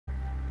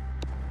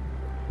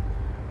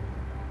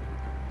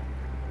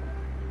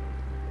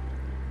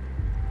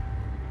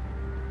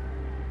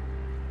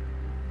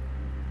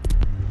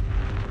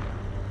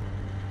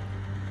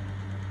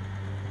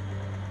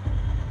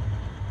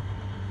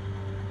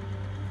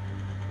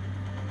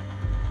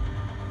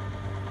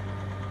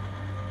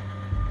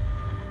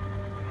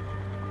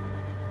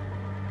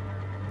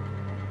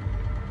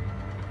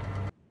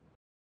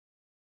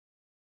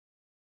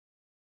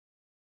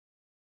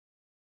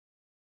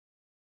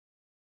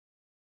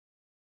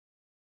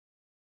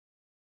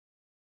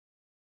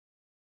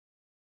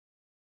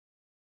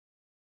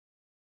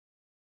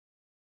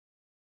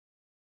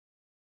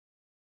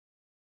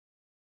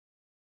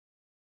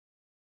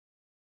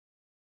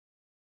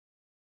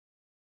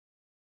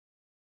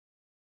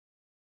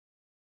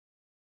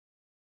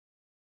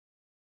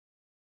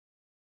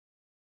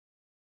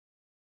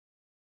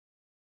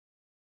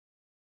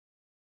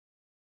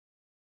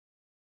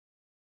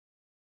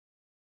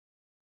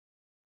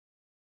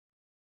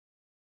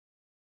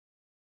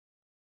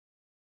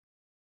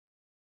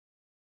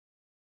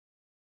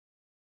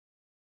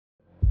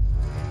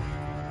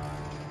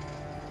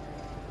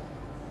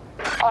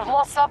Our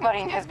lost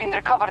submarine has been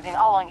recovered in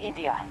Along,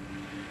 India.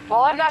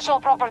 While our national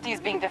property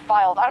is being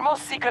defiled, our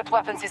most secret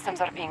weapon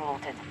systems are being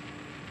looted.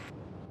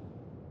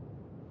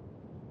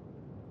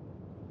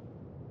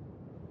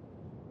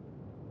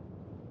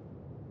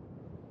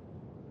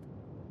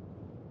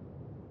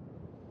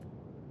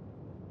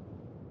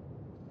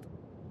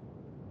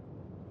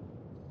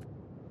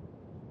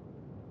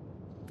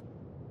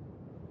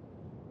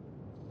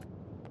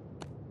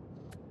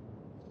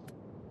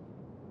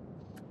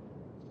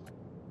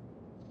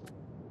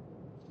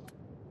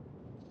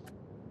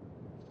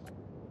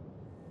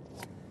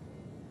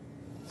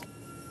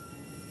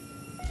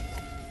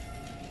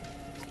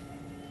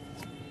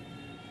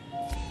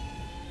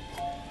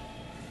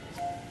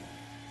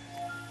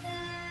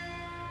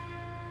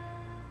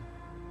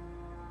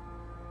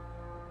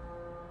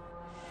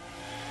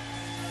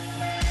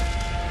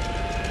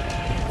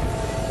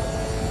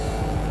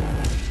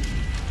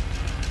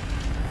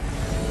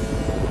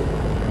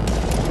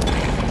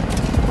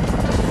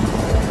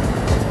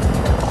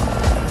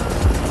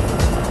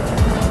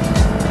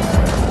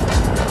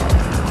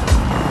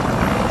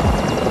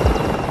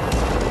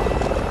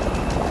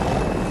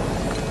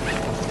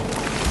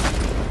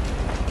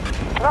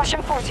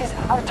 Russian forces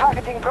are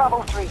targeting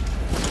Bravo 3.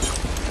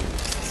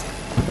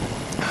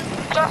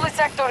 Charlie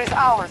sector is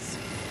ours.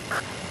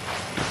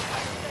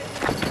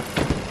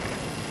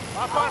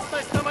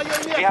 Опасность на моем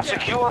We have месте!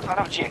 secured an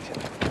objective.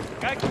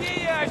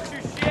 Какие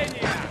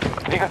ощущения?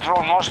 We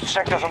control most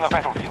sectors on the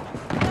battlefield.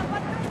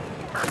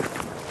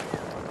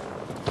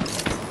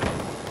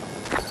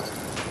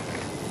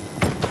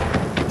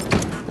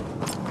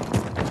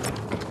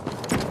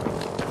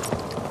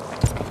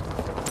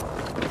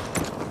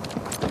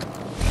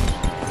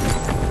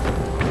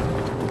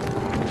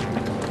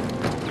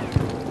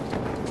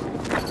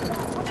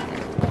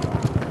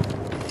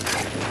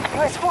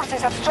 US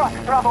forces have struck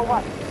Bravo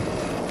 1.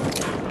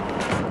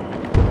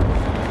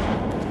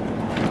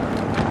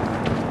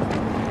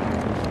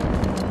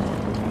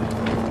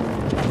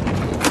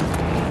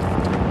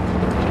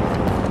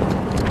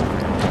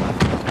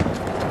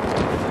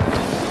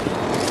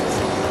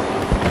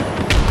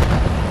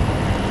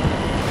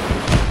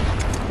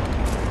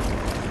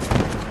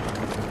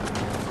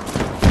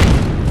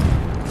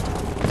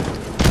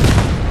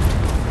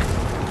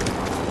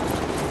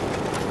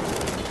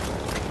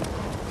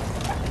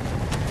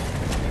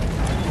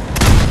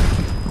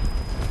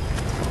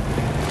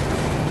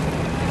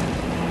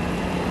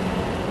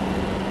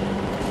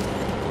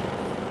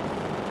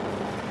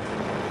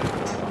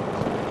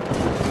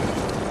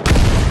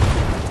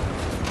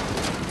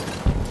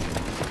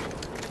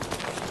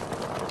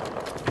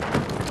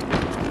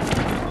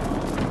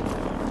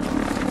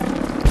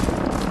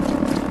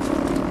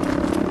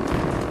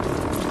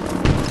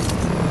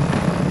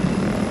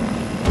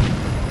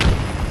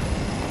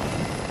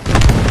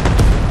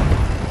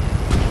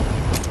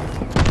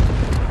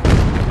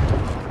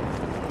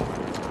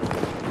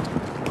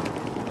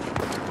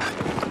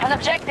 An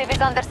objective is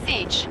under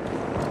siege.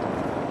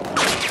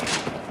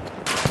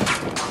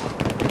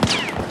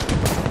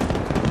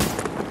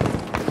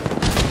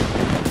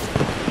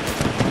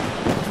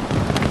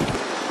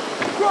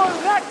 Drone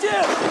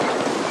active!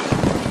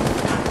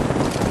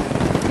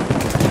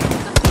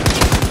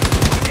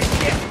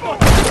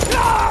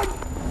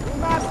 У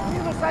нас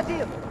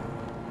 -1.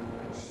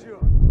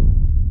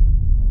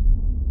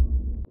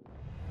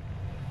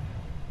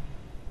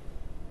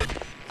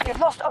 We've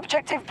lost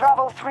objective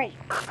Bravo 3.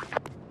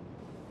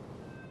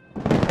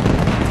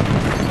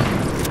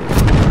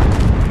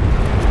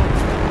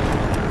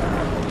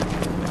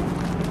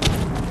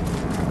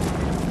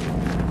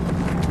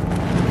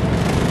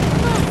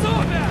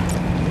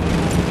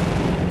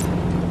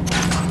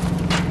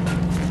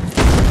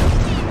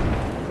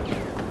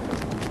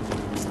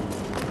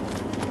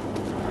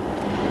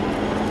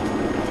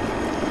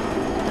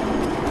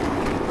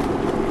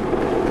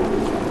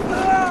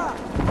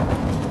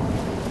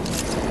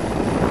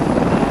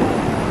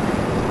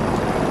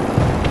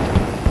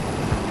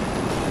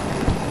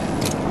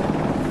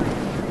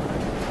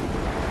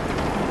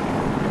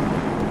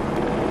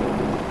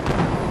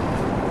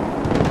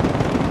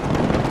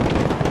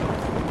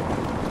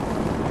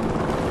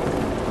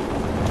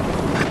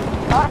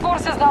 Our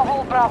forces now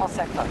hold Bravo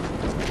sector.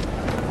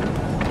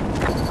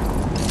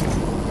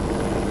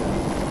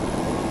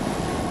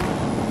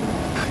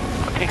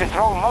 We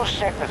control most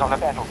sectors on the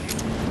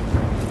battlefield.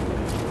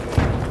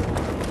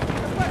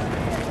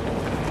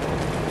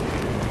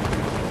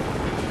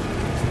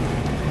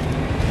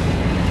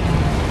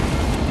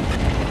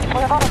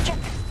 One of our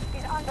objectives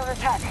is under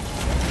attack.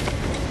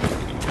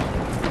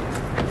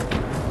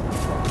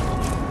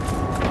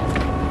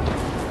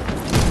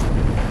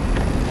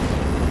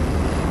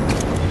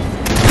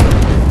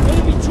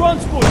 Enemy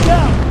transport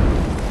down!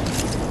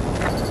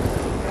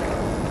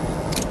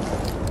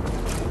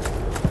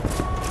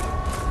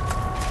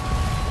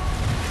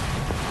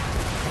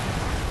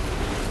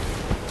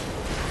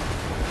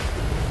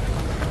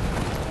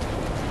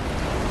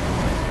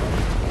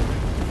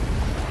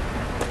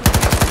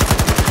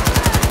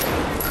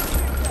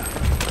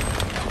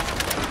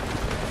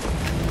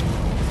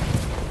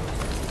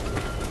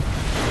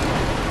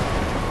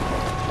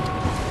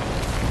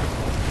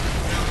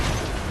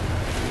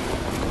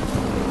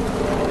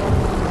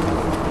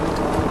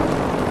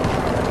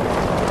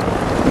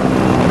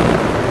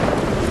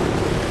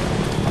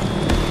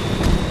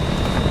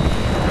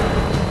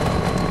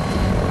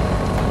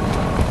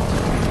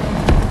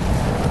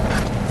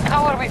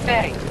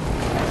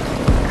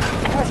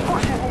 US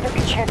forces need a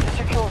beachhead to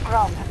secure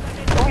ground,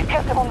 so we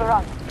kept them on the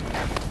run.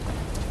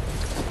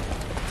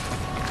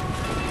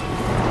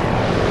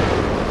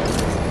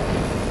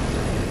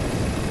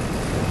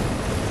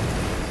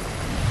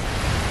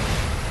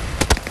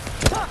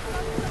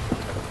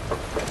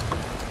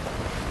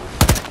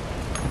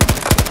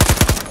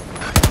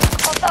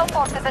 Hostile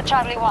forces at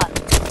Charlie 1.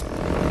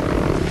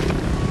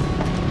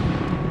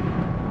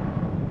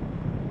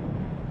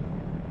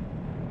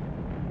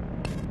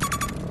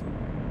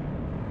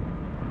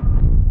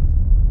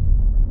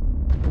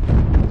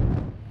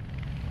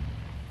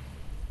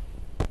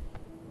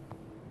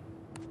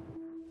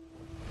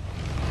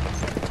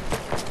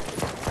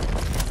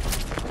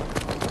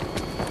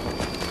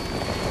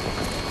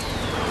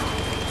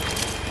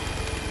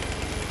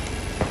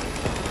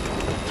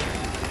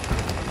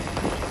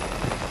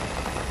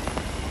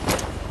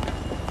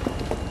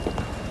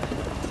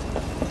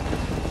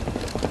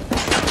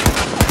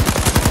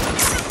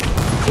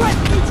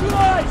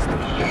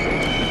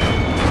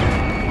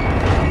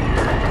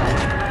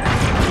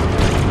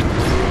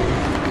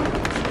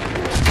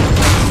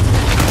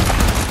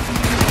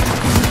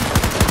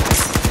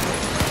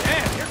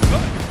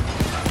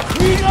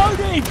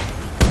 Reloading!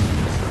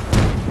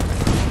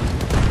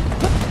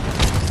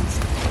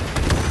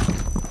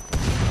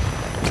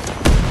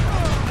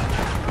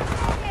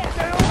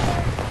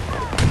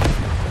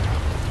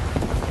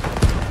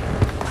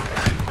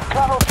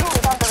 Bravo 2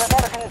 is under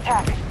American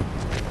attack.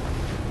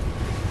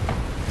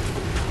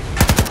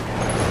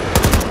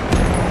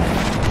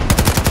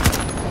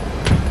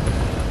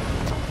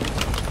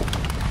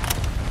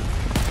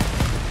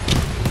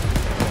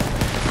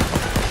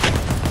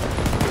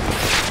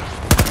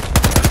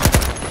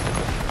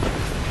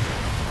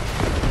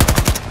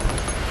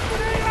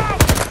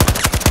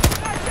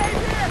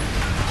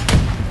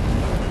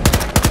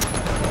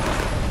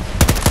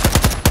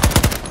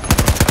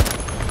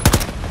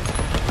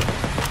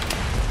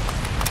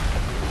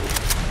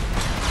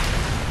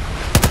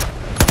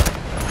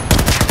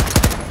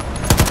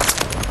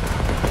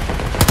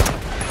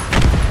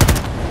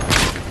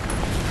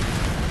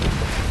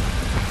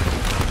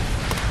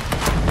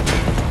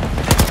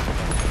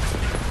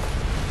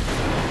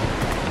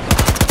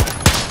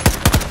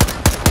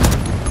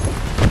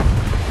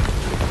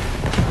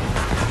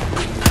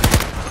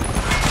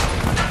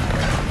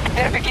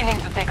 They're beginning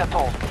to take a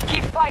toll.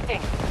 Keep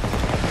fighting!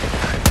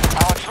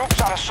 Our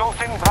troops are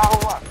assaulting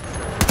Bravo 1.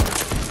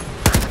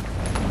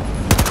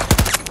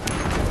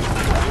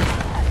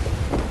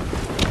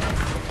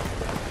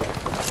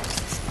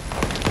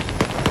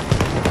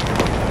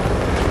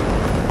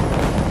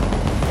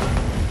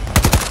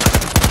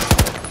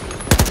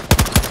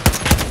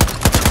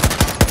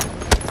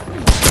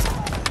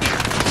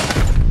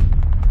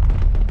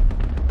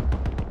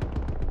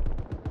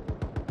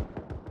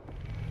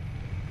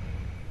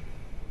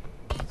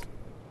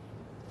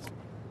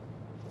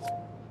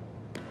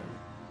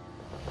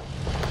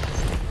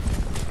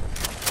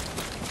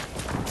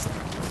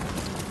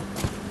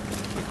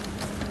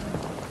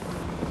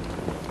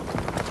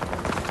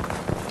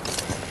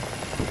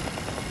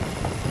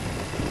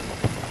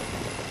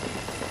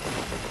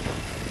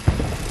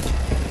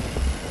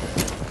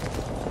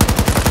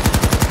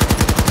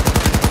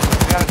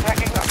 We are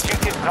attacking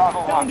objective Bravo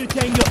 1. Found a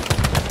tango!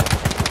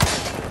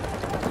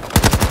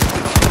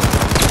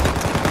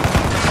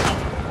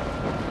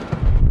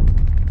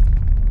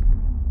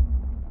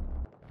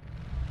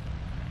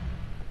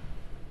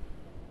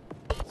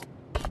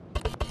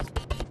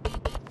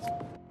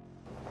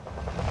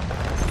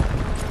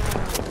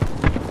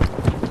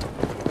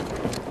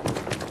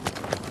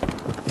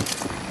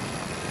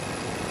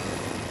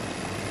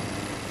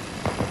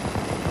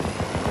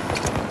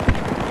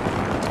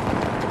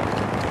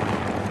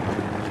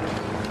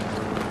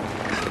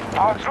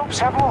 Our troops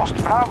have lost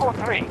Bravo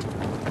 3.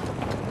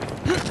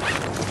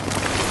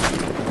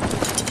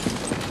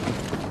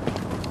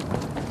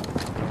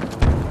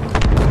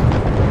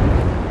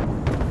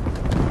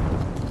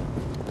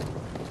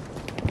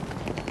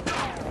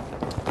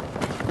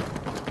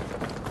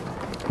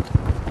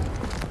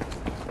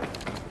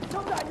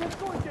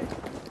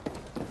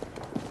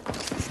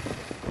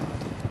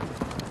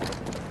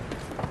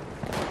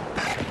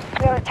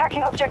 We are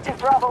attacking objective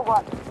Bravo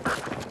 1.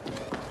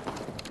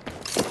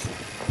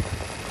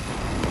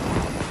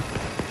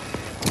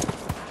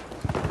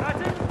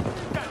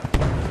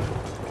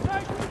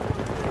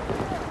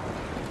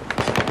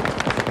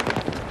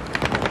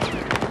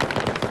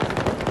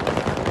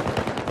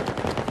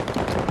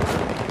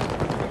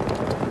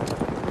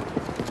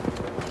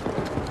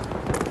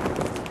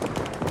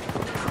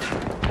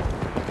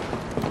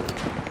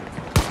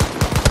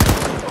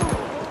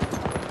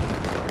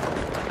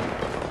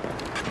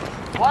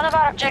 One of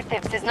our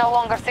objectives is no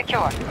longer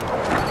secure.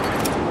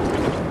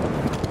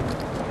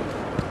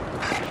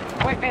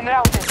 We've been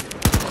routed.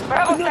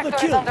 Bravo Another sector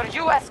is kill. under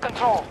US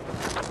control.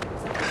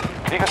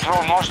 We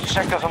control most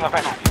sectors on the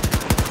battlefield.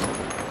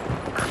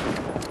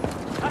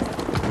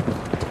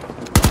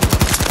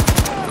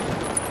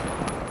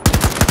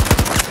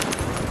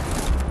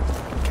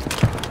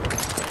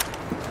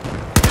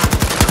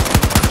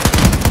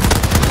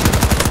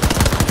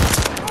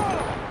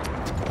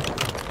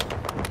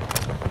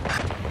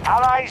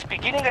 Allies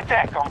beginning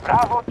attack on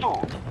Bravo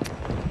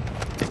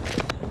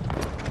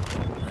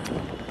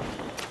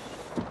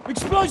 2.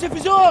 Explosive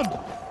is armed!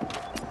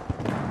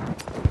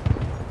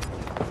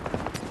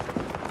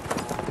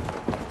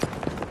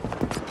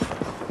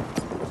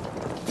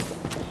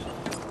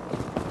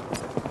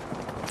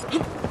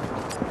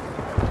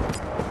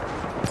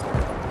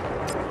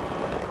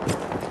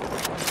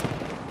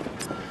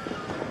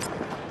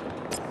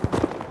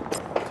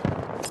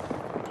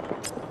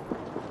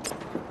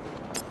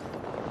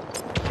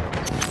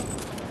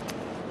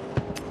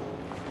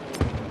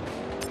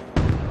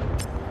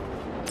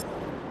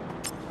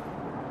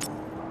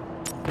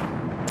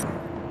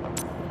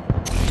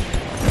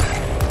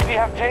 We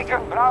have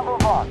taken Bravo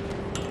 1.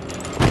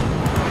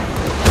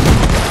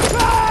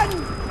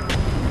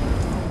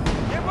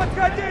 Не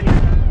подходите!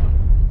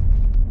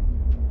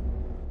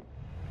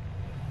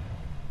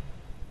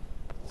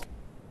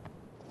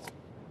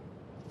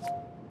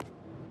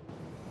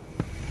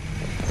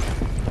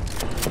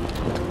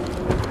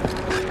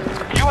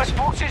 US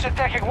forces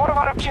attacking one of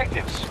our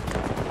objectives.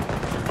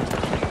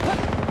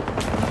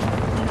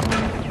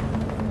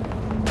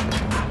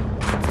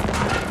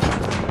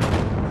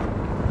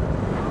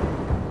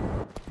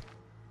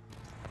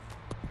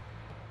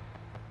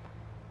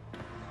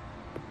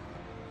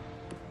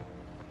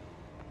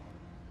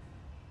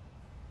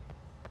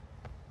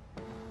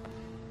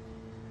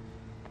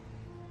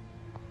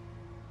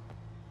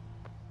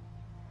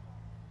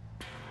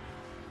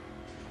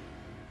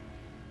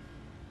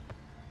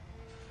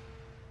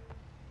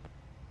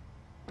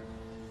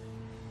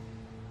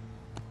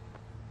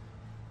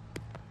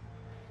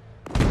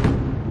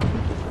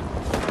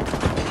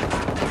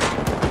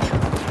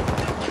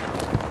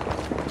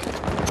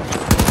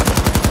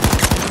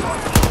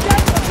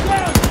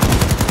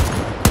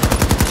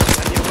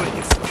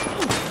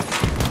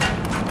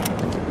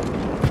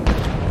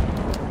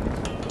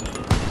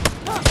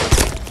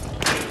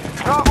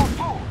 Bravo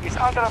 2 is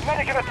under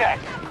American attack.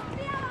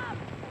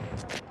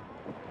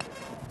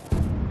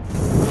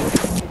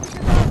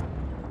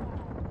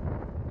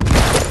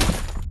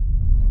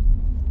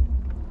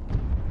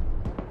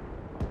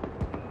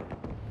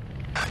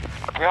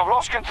 We have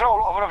lost control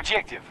of our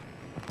objective.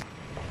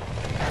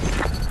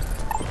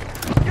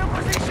 Your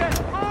position!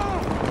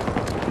 Move!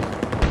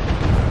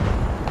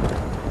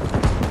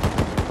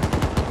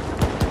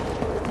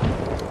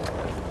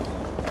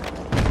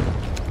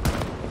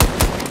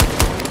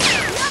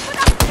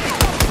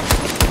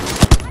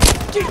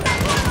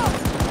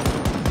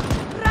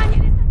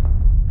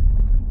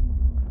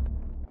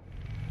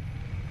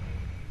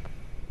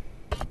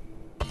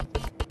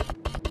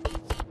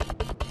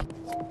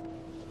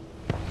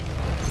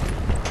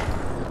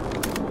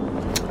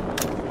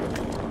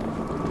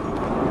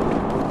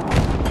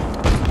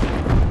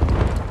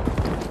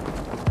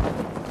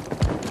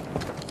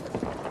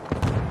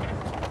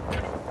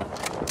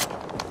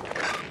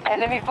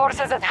 Enemy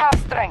forces at half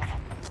strength.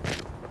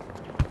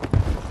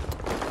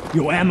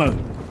 Your ammo!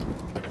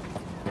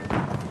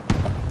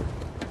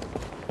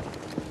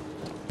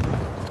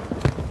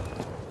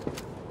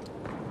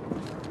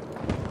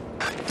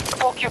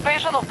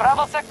 Occupation of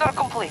Bravo sector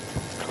complete.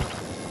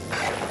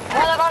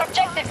 One of our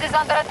objectives is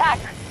under attack.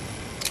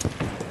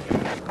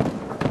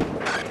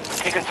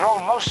 We control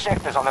most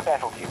sectors on the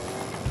battlefield.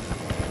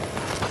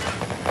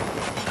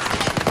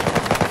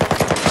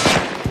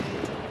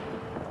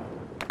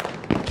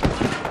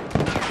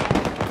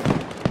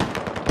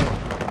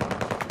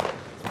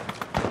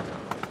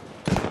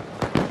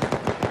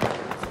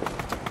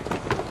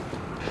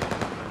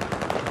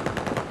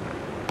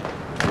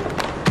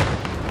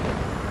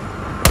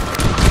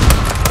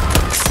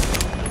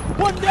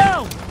 One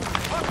down!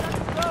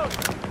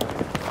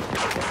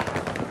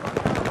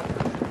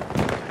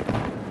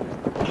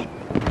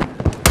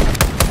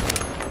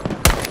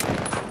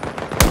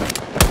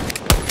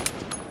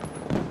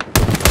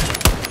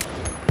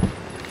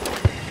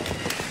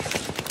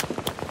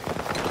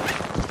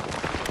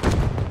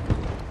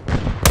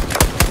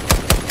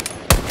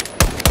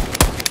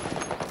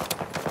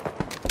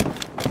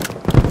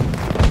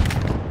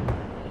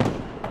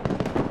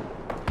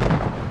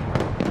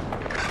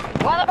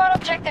 One of our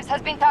objectives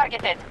has been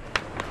targeted.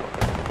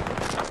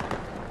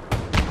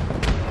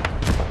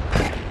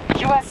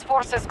 US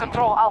forces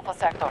control Alpha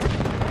sector.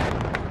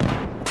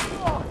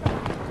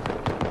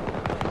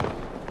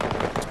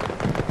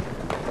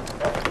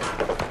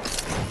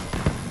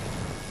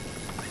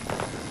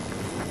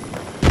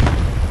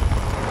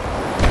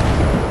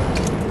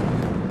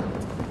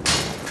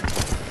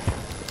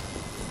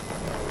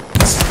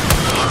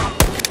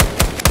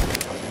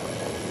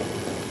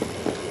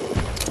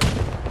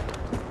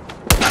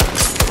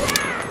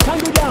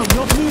 Tango down,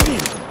 not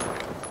moving!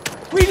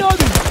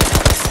 Reloading!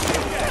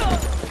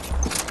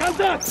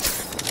 Contact!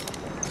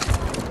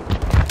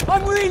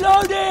 I'm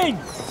reloading!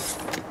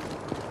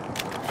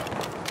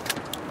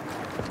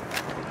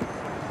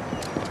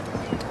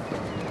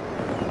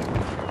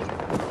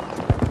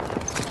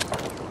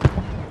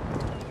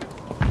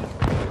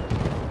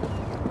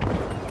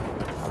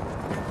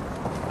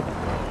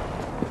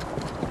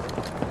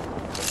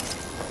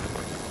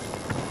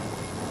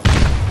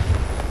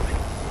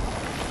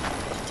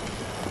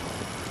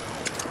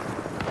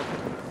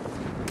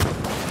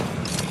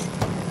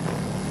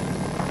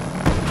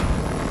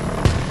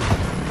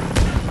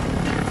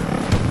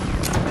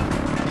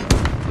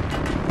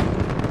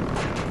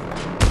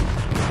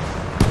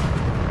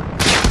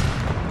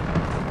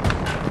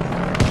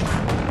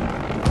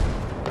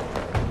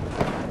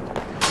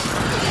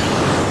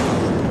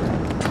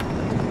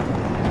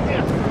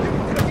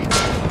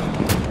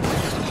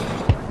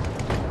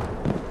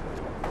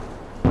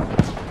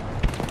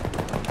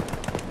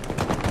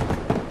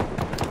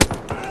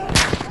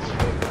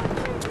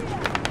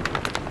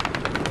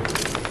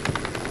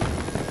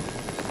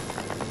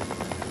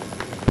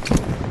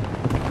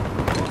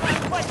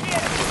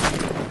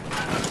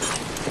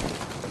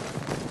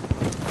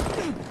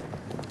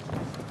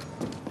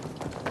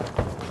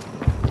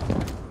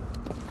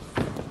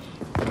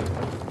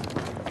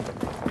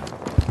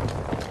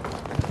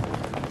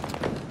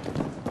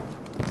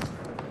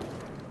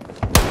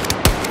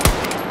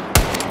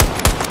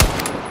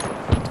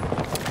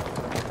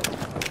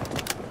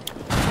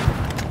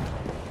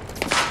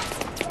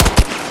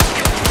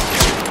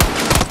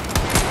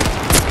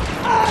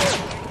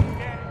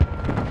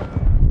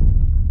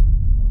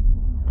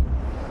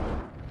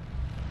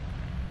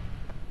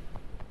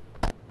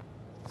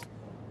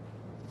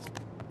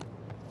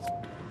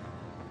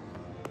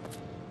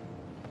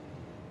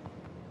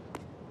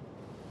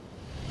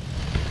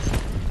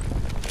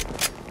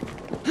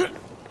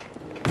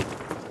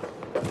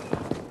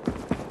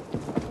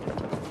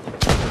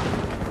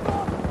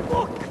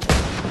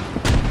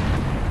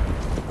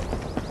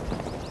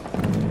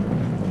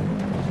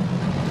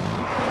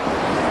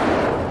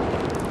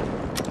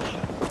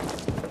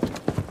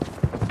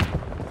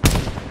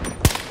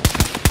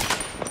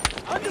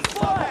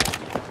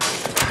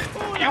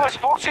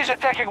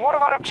 attacking one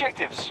of our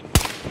objectives.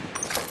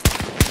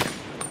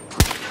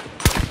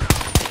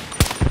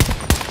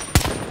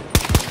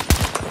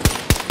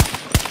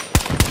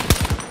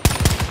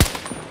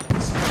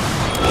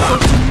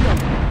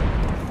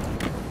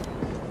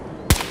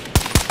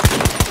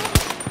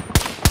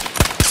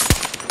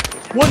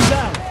 One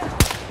down.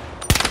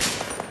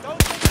 Don't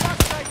get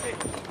frustrated.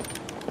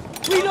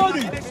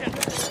 Reloading.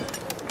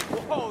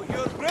 Oh,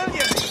 you're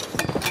brilliant.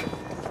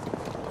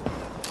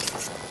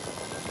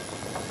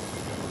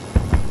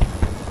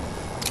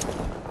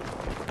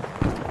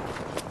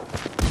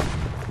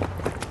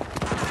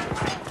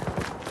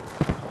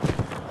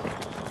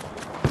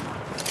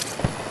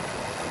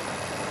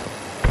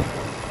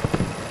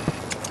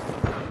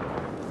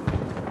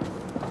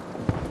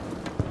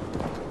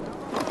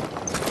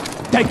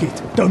 Take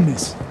it. Don't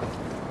miss.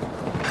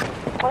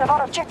 One of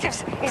our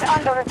objectives is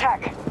under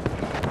attack.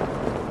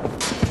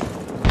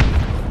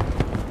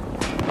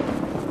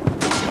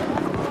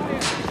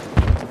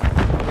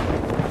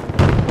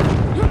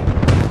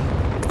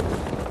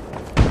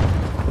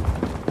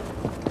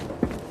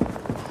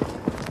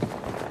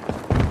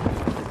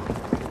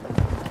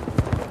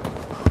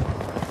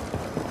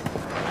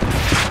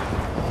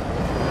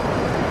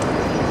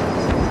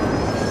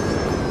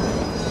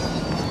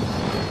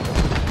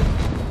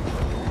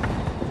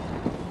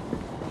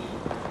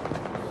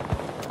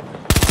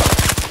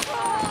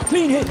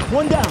 Clean hit.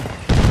 One down.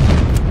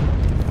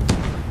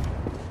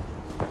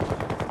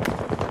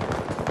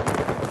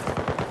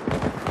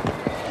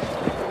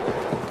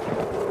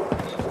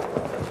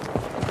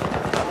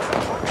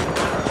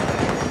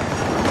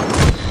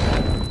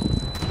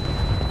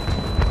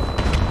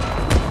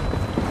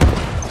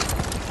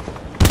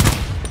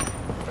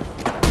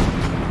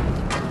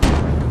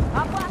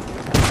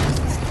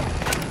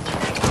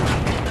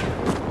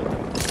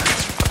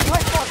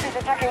 US forces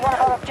attacking one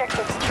of our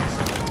objectives.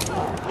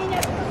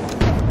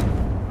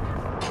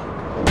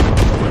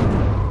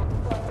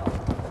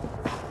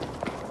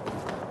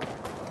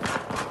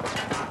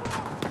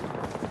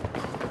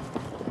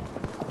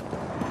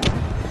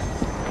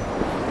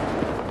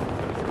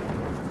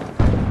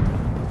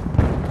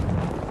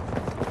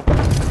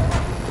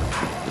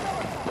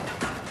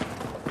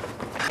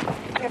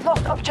 We've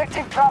lost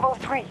objective Bravo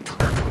 3.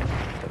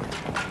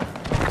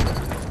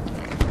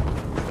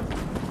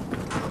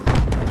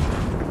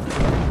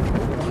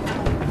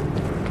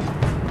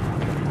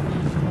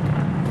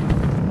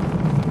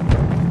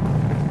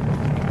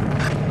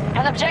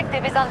 An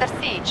objective is under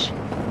siege.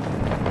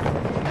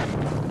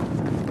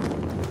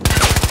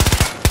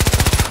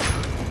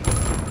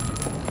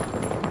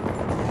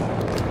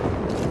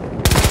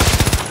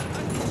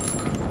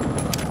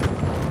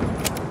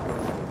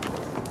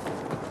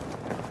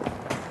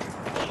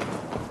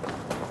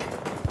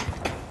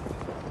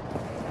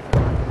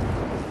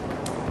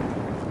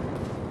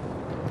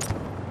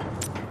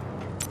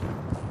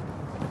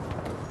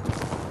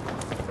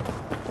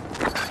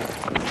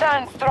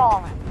 Stand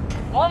strong.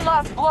 One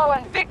last blow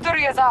and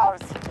victory is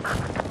ours.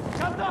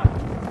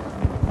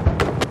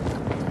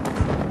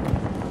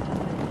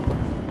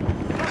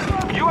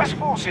 US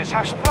forces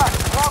have struck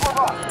Bravo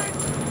 1.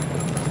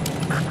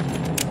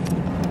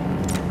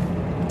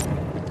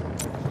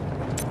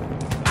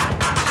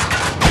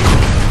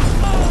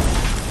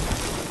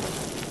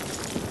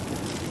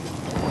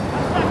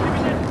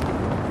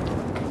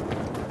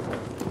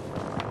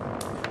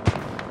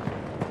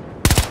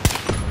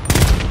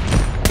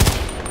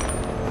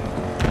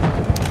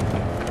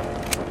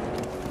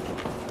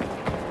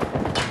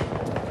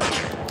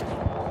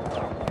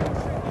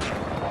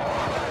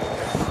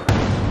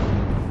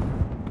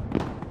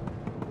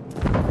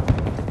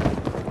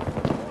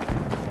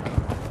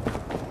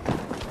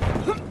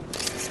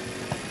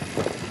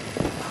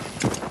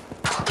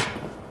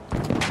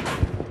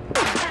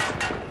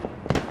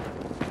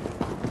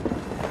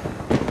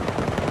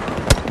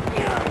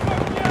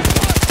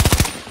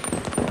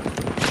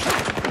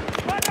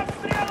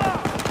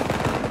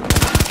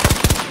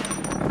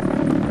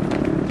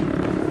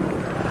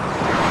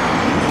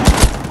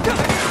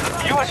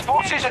 US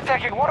forces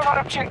attacking one of our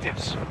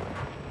objectives.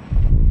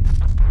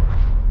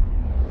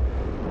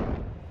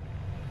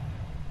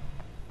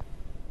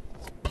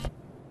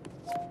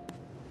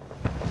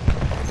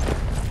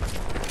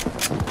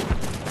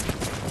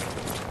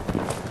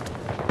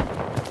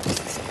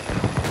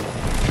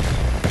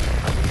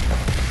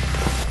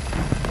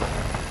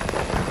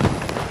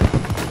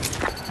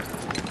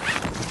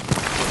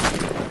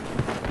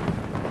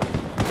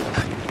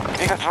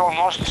 We control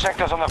most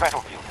sectors on the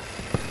battlefield.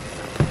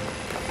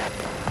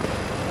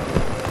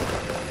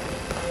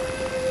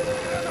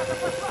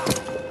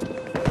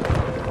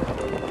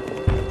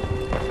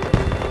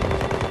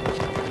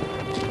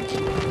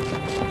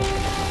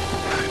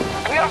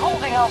 We are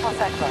holding Alpha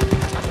Sector.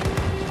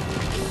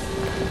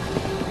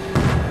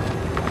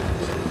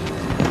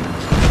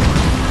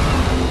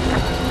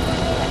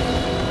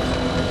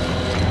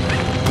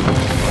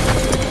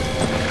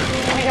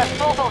 We have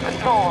total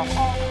control.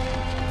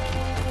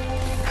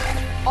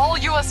 All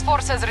US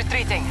forces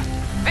retreating.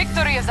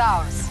 Victory is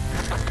ours.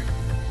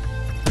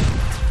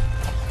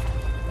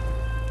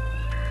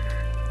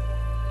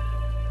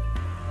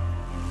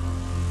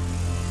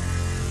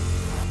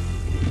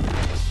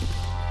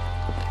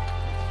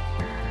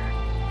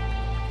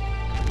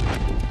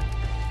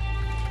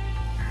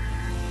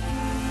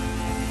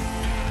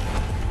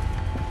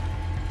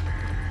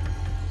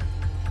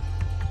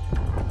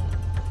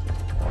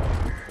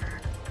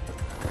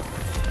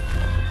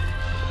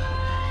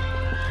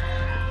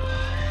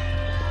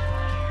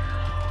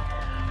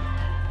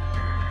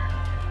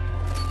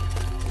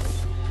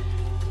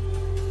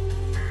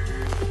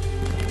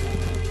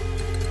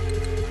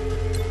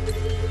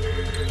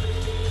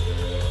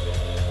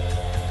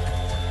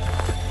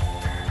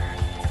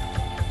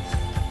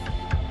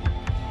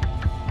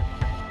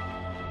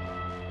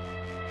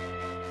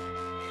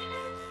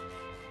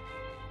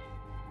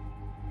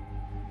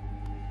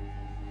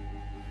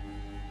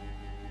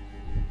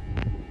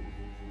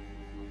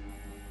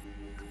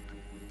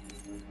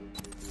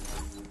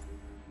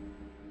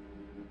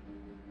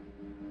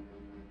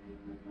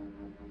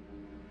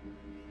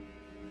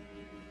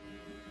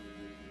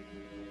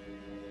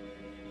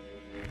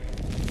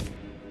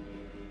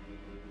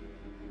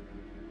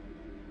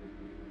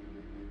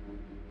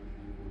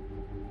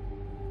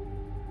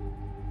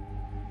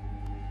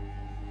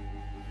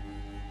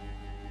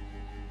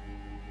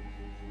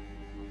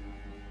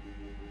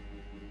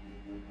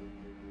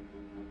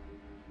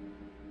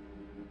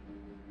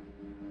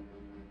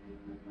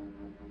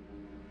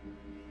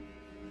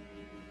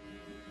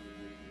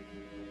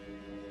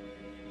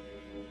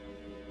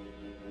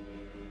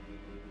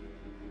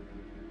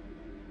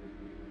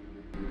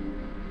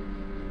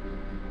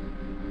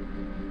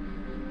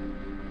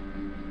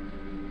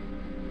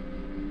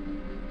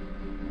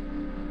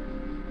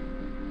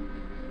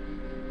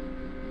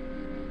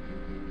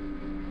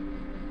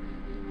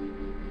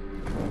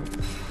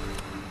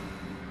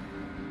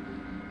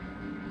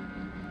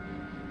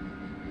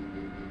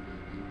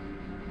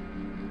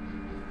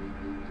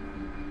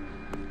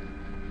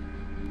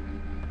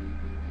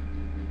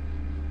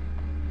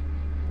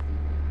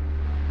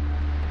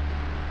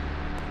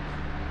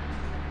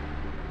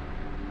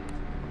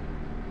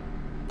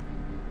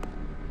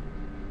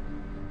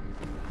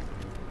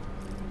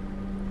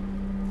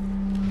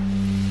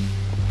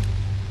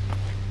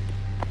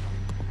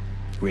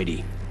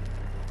 Ready.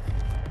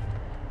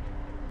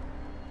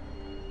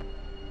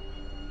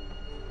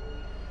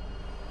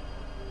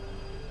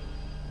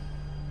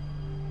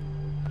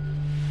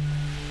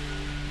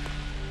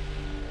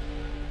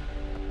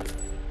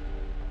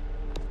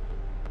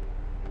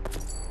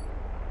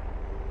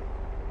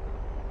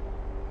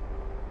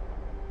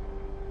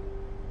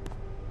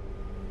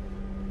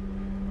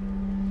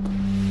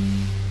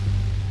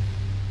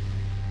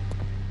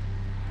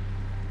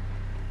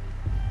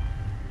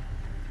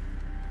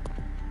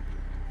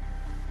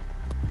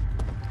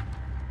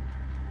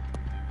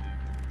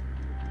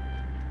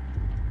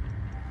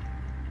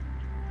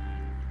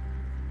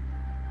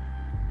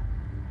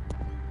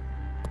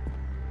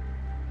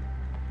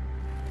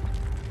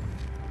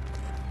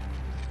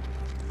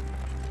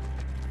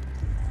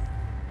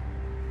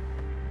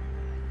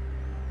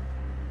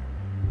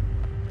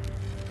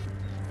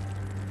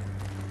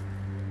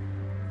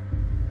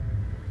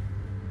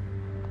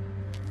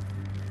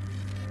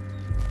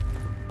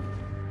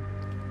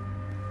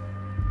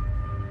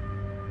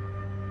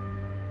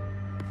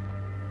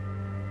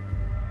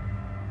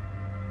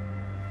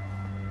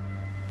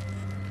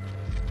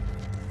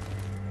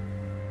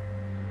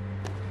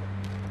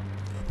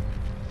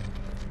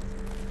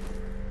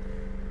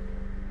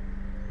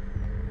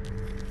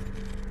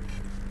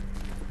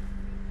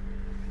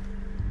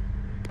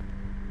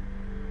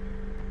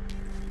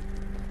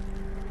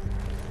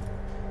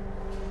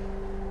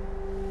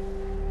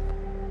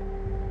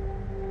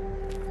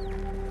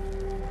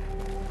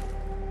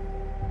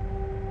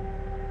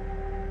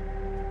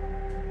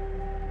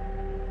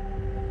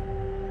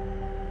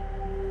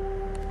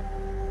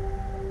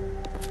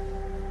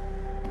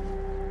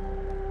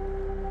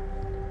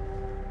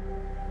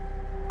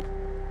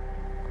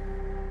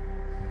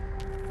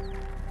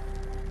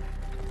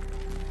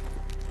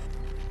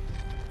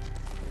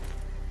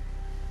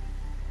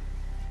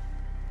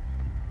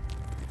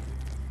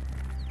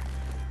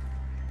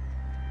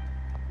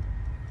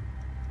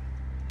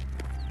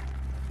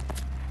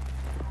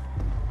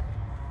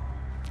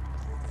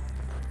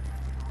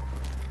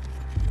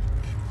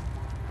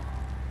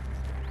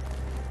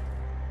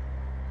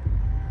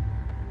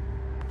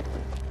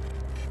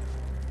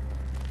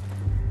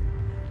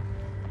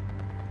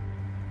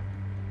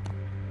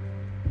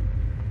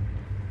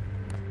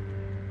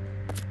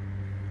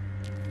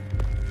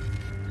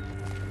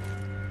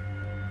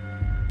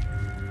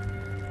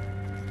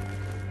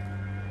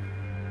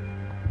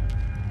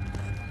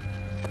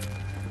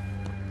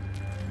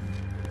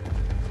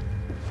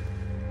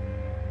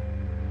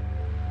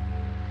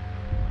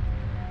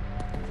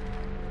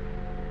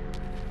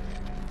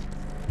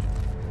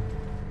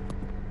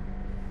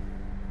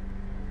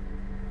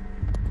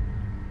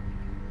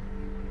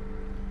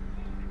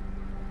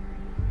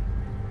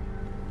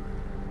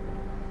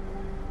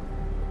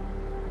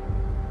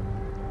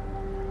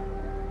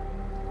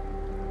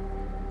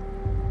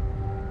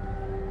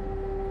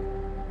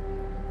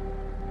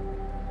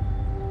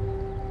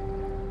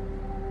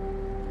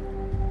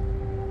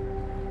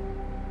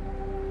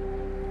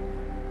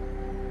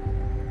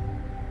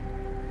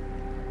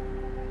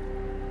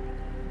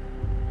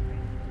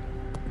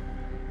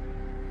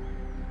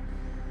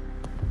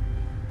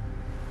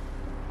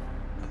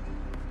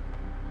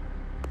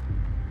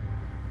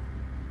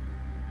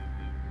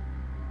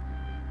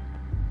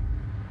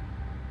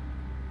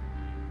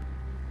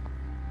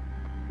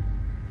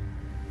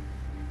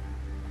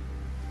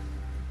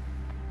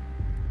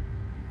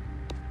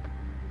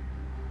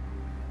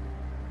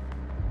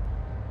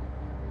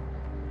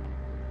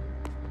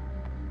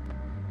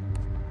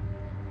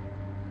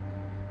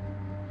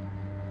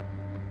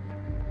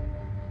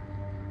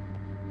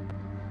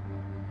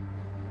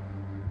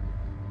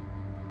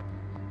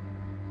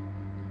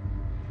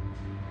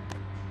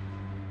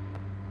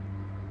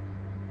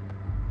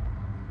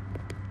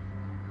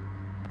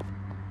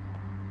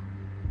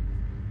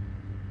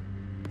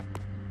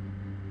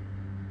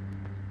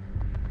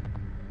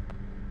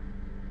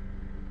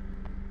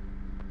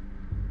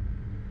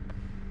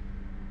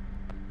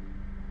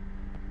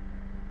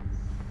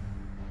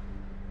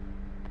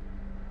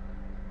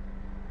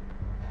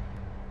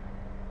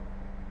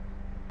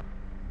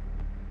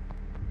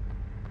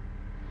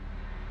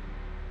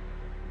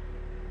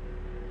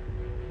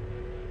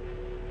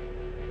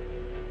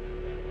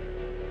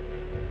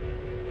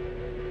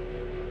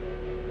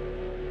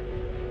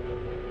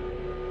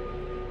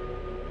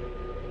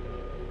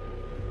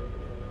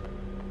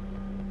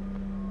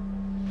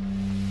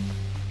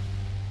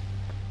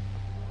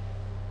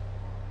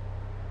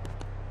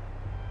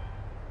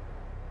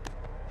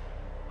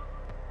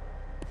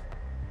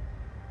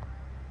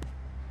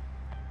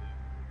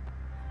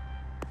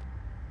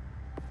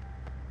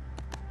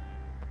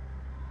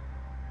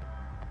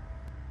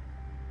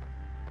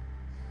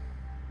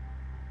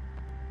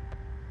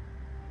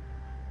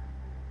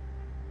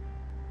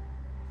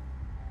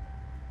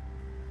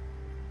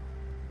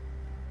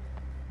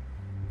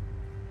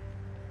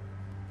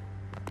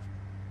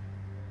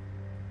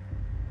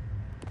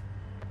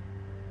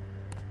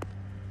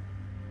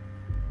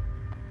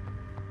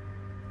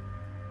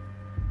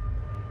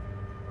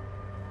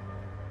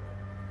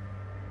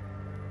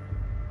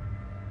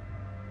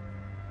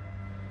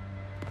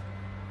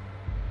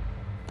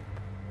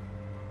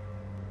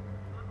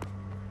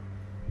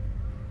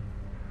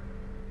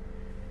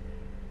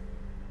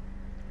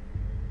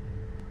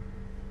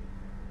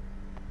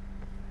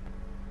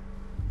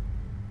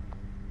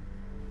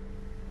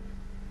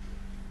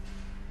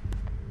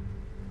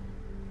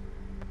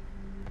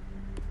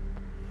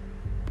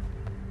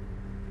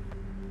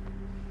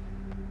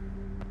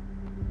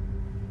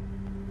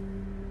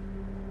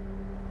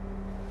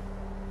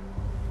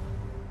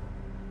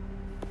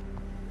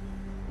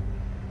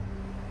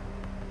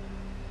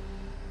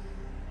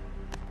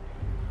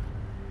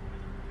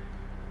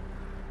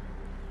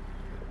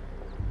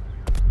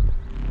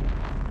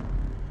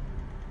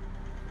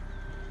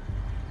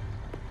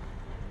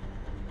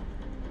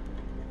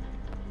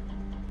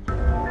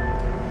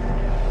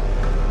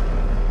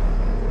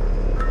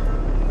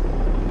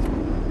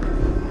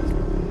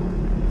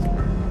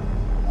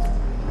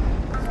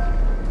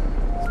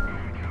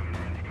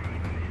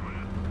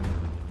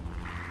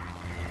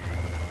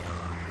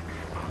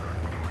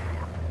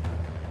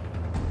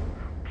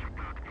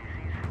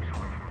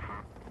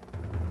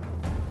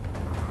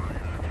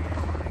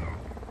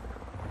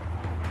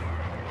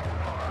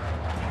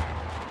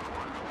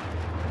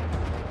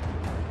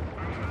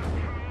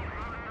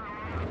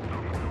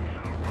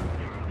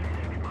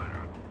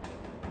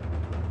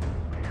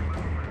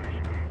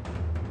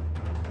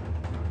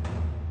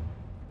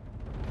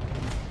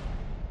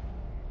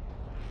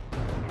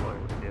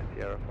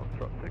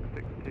 Foxtrot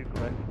 662,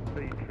 collect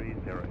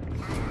 330.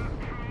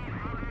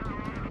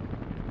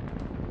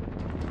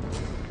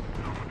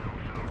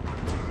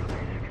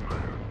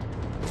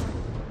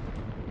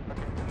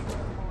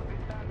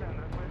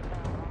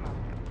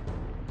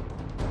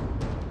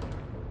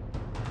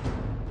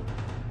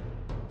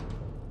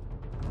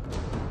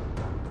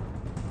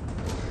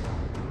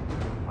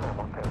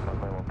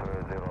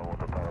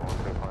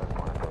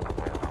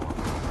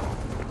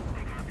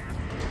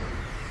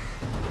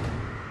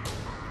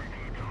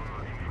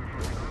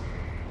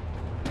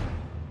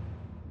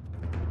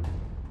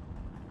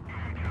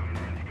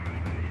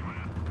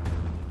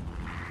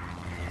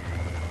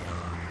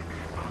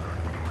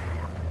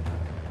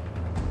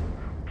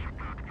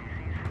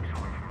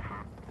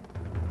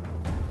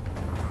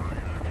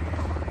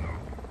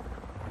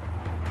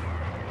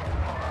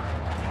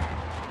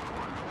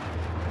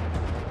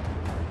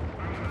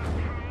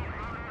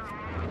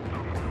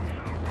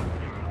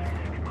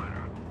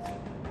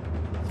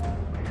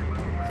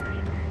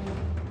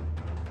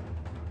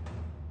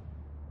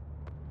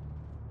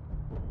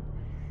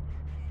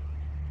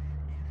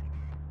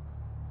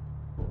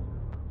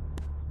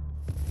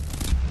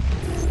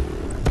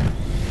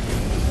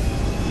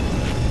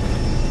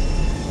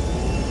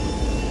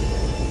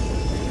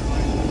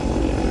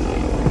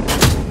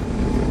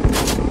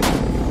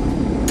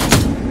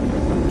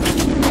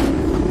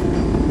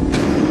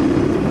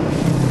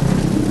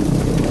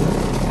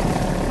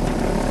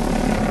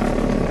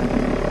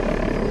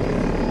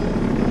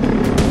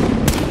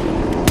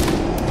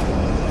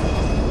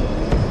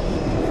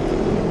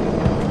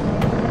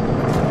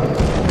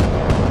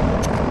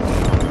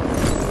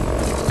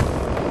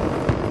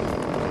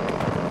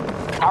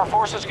 Our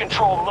forces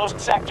control most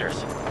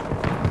sectors.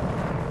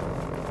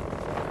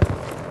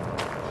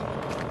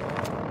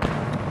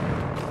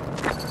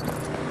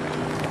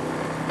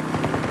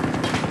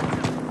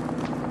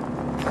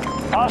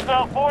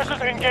 Hostile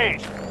forces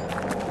engaged.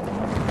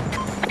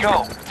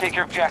 Go, take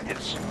your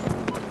objectives.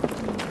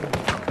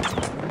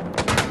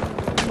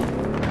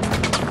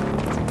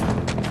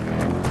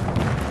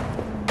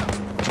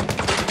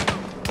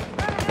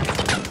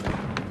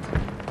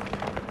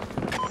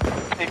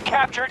 They've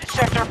captured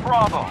Sector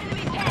Bravo.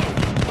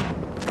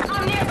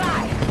 I'm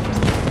nearby.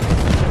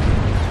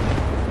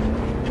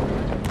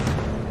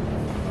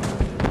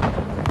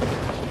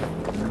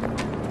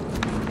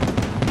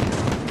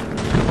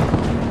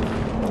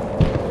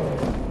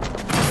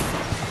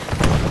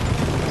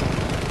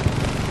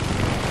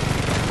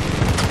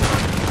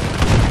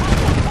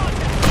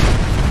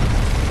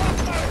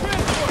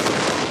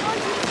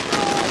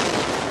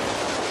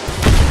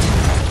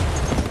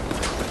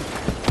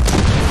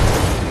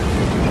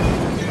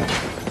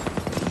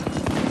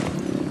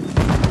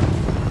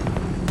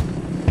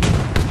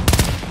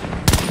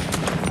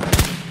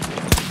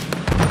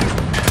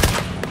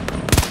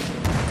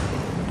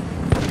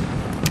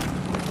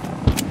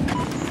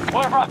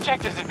 One of our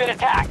objectives has been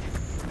attacked.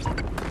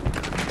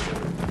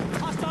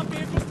 Hostile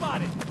vehicle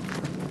spotted.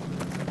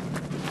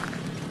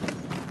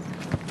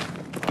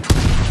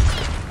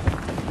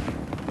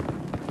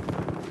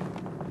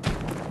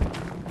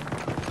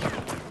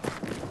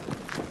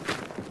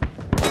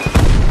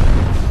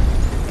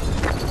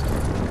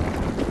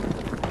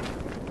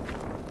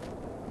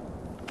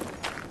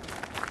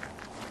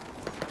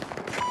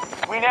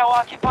 We now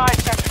occupy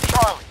Sector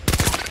Charlie.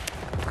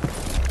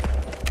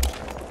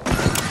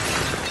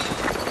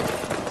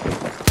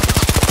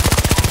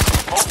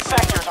 Both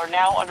sectors are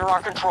now under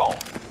our control.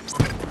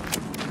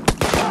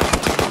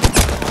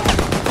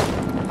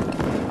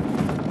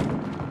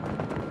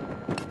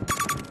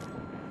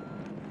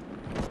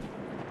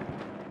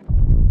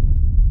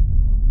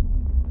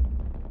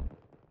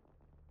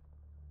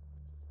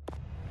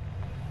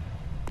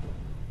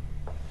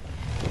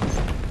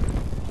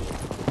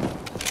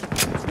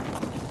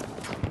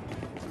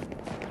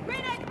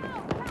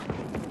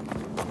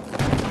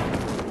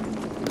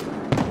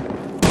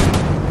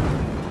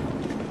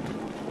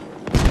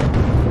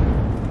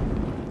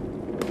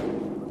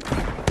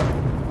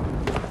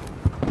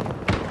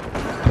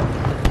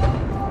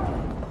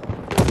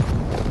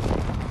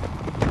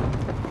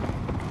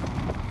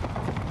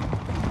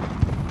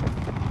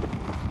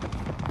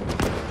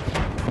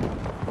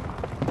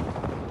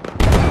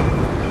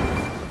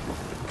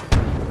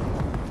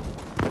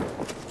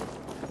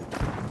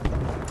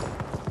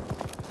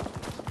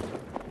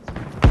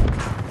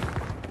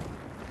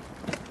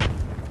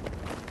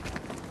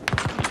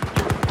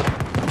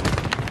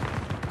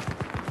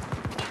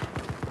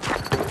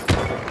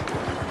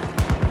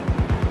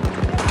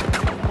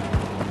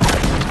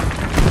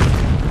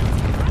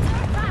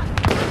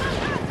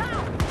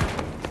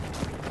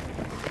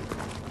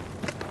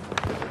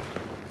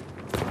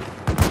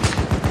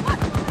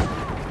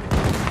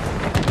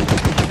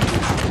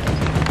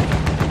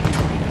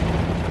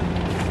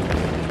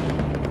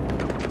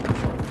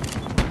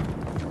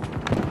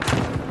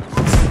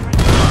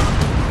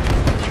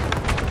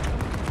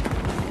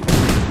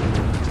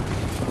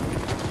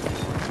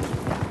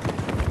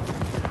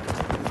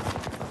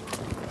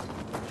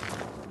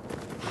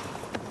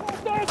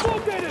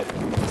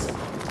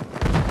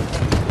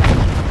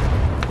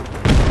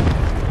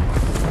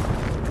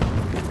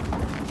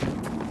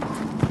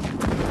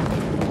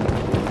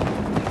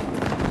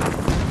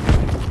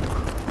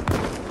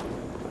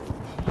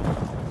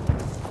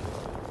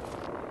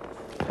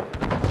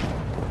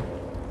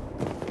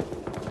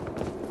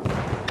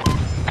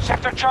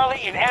 Sector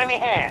Charlie in enemy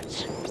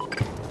hands.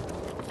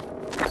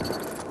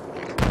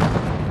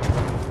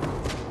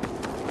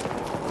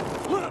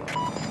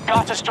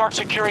 Got to start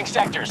securing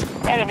sectors.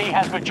 Enemy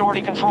has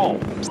majority control.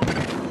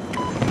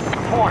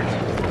 Report.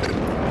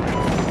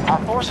 Our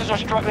forces are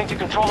struggling to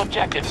control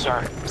objectives,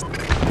 sir.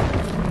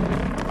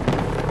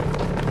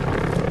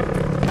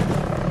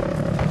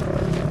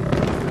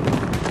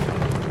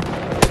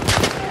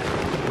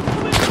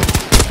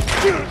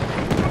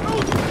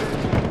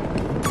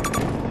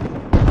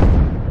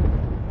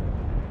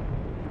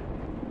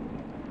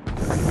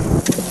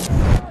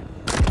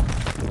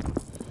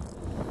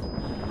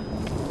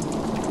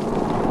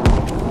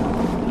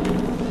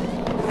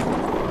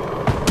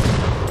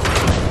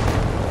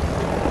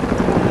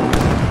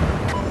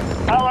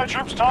 Allied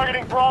troops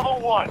targeting Bravo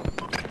 1.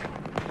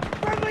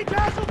 Friendly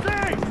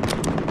casualties!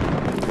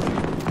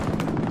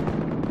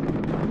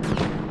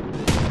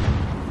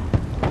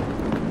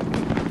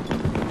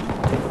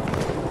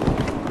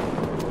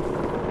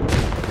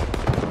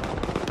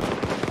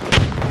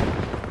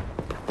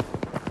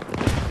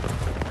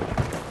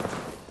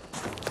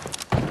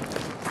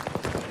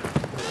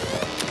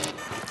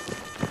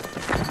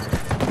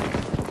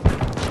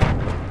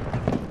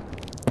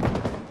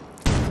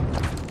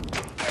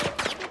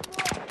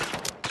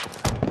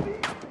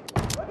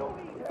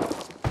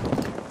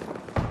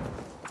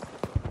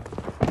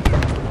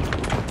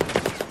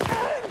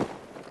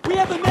 We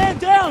have a man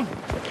down!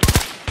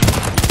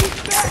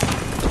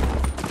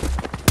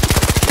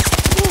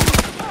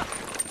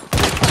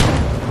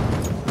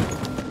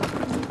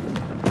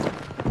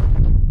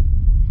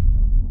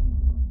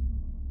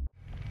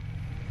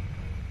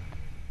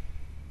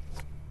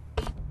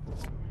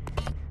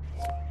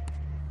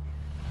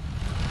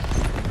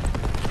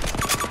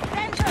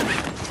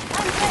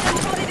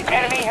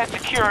 Enemy has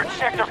secured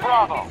Sector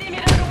Bravo.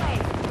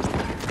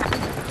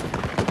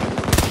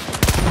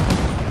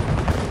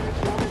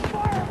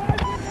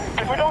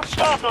 If we don't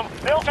stop them,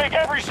 they'll take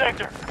every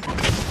sector.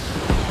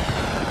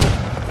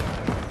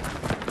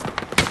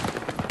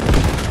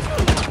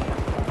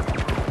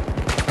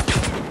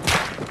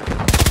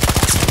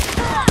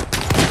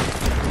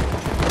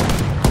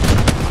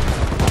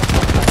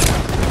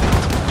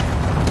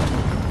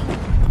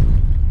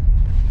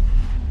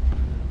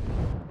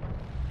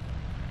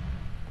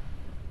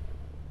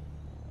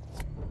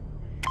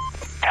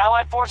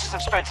 Allied forces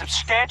have spent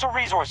substantial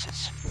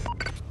resources.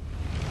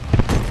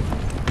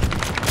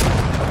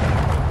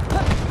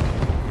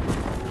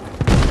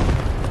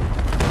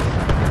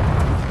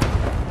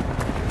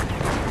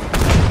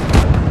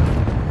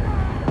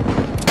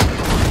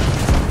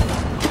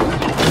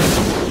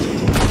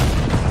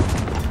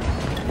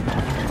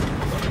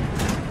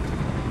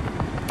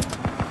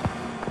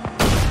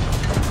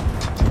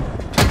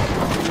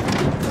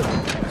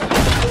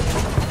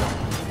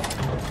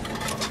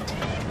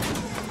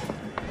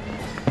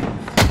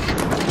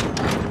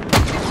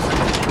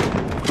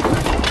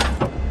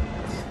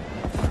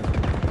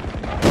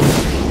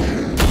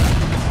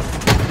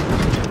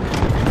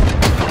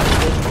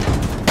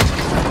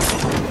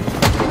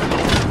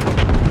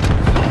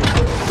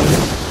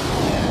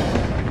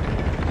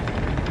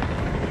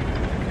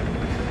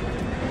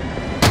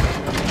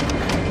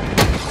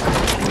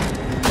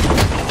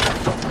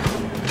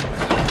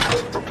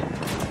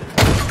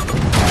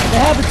 They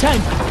have a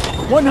tank.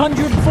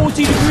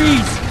 140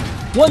 degrees.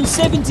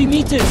 170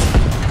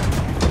 meters.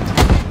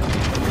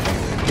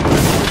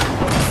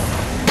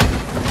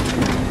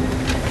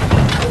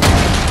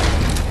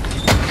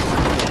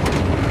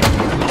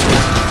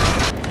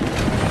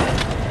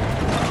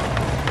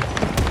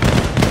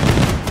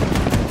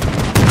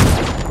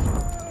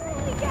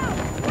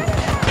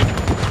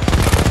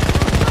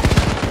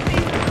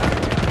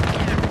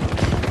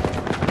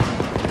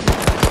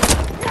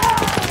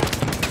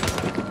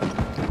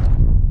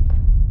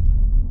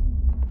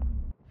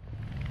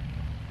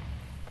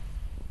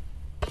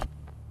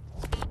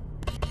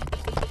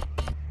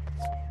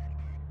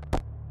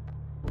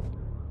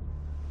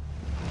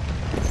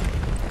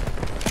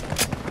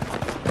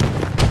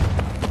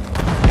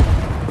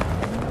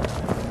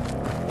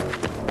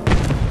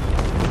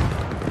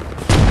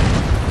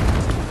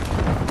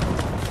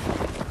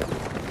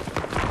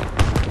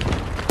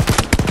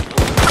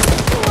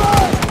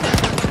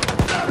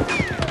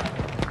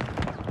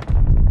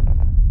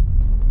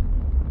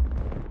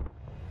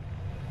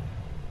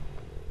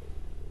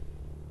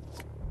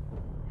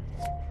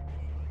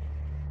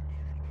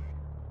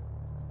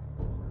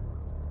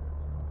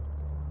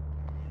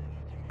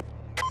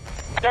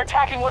 They're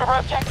attacking one of our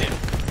objectives.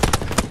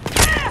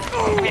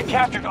 We have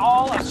captured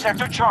all of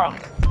Sector Charlie.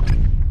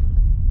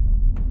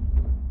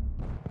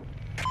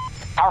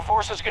 Our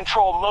forces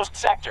control most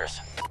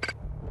sectors.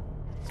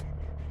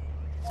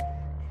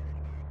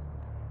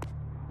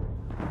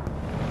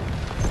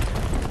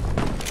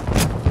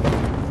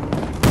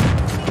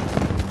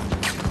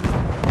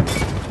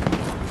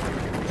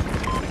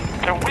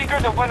 They're weaker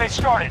than when they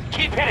started.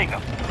 Keep hitting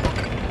them.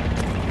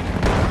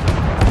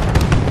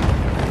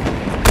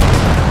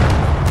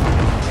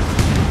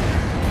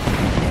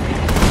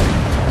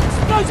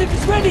 Explosive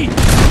is ready!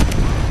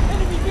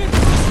 Enemy vehicle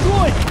destroyed!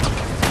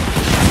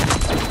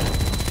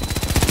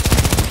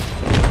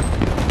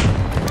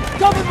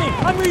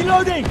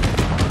 reloading!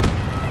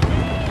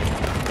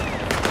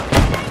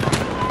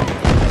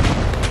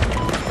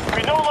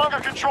 We no longer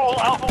control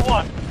Alpha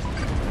 1.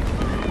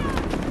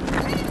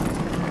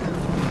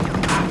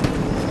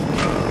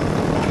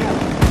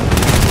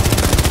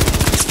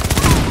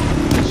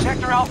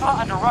 Sector Alpha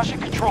under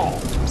Russian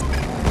control.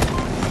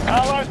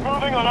 Allies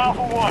moving on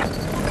Alpha 1.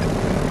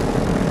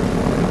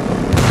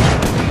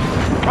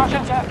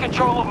 Russians have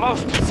control of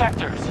most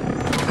sectors.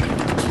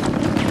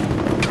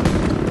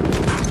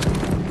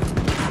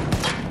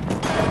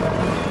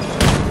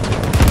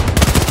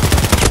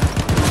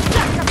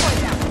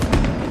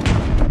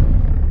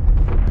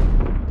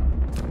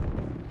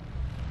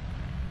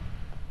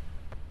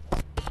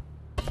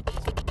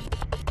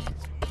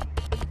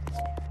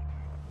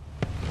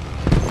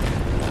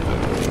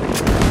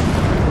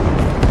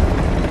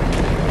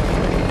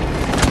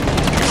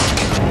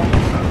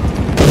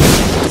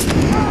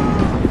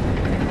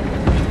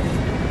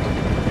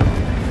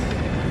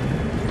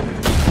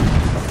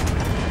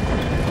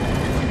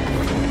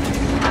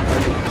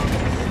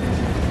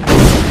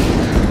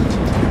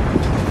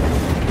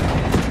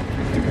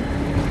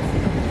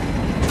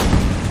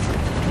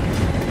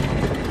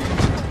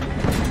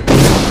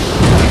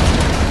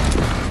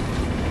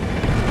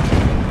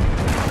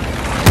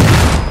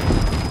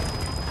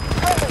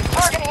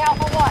 Targeting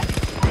Alpha 1.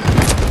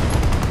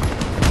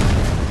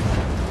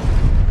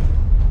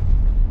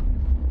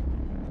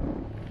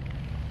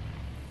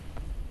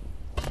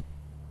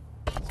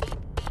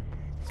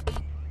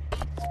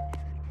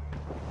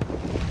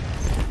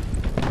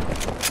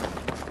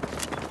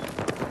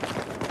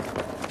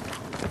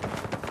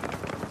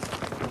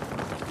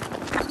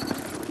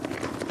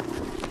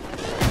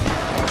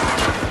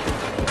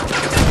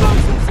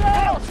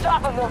 They don't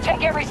stop them, they'll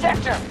take every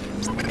sector.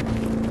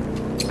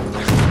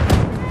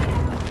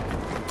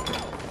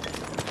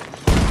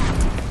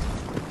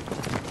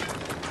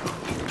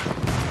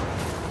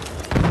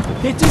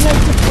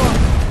 Detonate the front!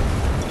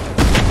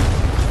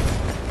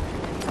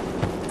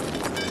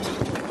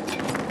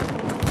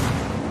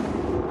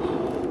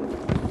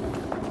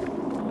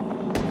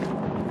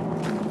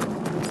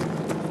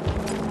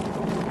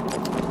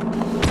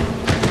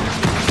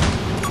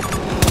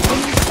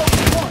 Enemy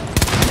soldier 1!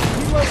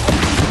 Reload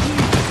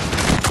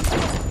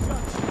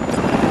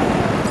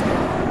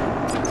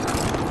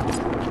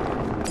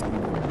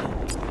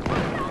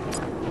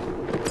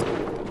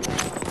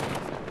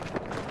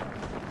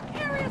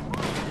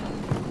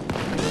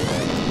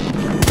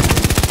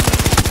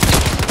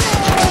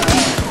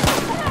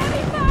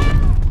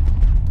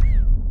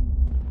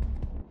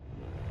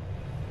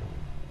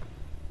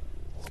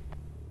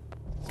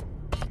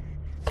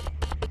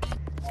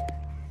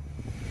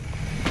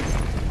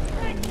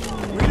 80 degrees!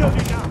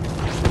 Reloading now.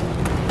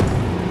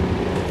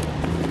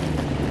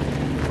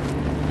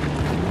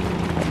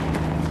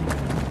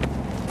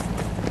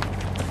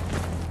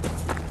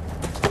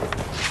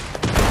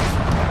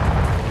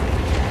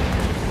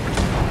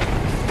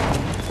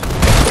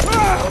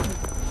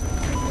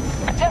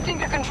 Attempting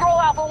to control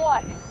Alpha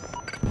 1.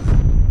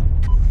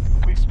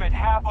 We've spent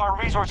half our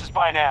resources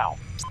by now.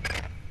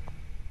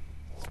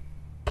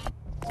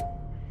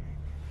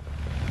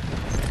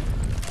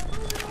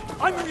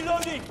 I'm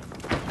reloading!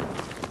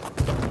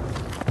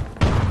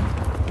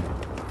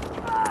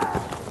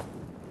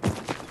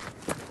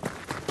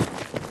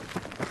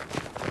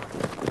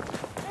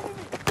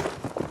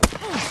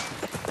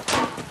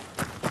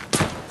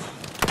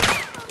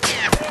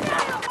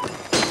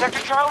 Sector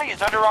Charlie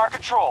is under our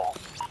control.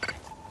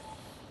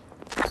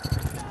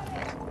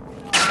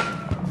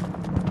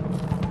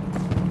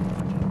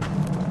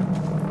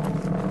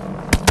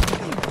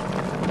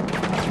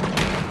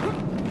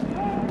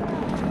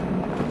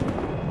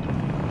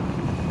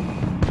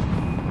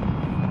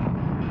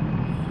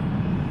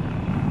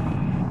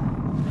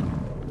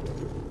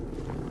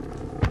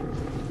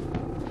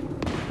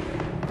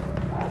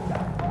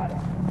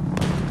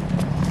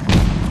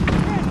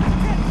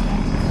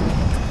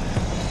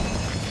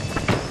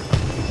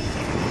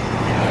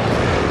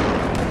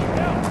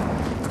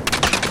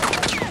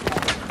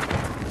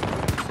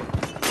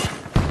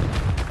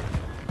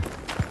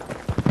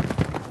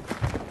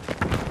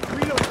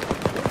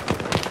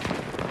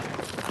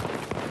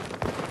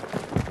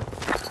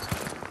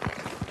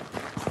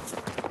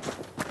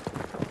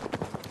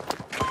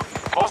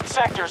 Most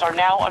sectors are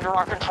now under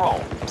our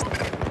control.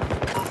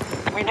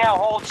 We now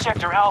hold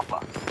Sector Alpha.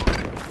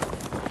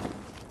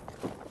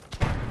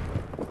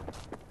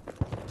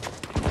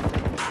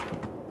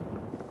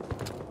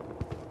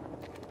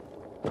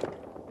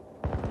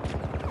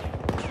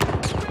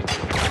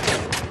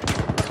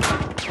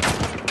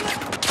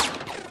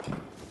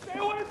 Stay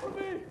away from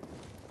me!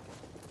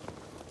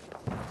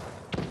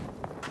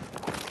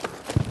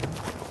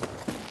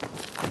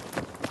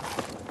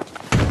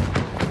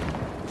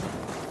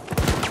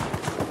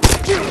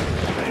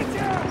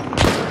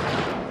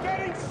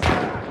 Getting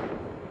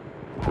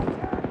shot!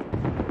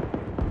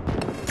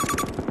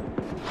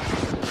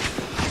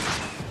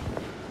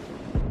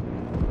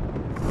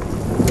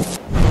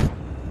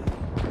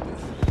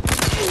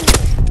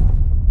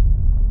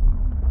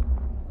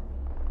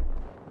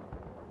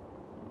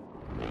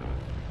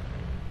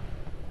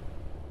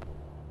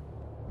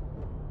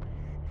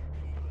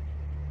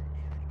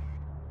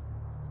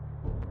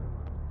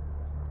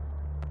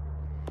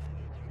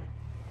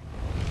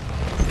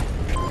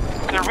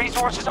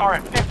 forces are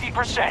at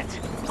 50%.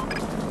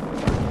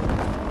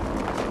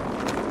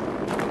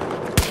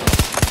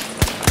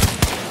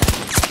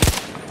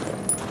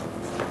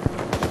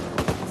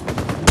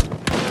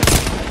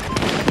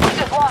 We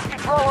just lost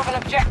control of an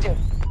objective.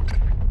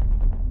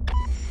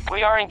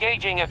 We are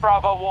engaging at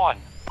Bravo 1.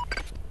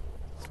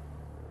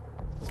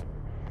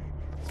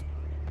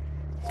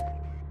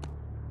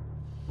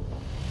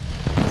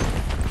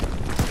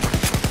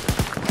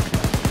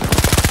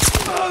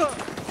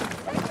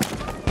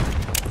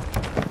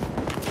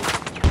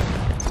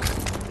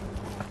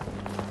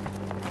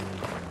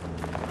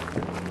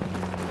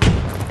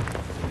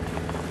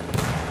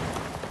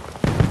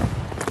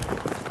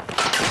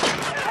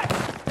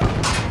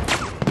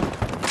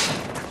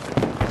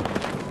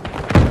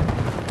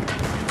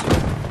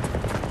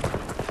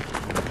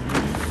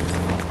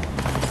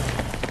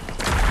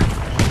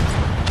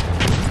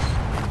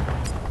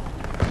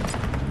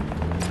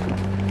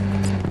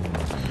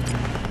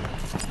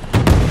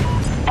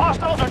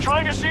 Hostiles are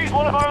trying to seize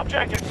one of our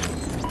objectives.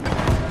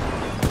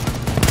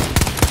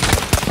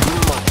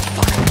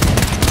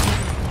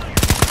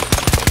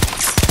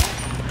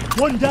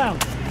 One down.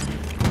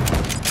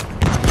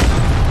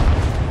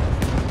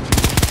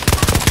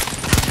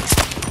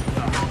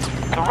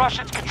 The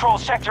Russians control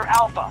Sector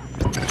Alpha.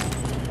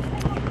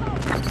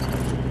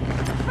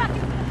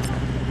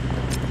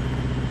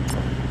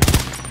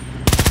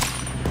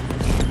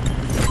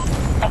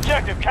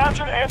 Objective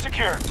captured and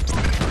secured.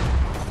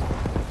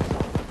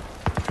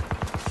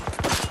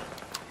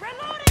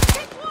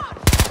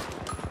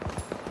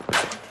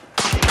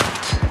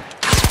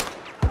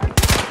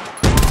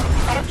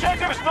 An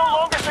objective is no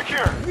longer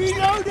secure.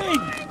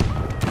 Reloading!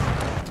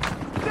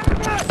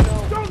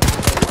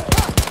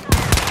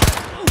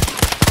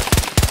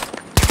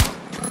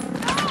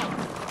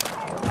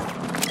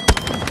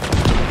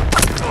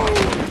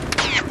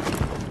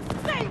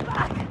 Stay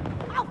back!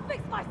 I'll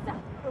fix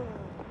myself!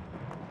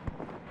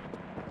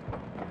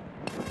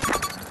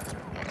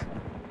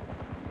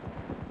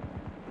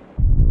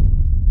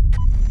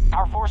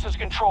 Our forces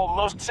control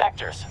most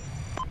sectors.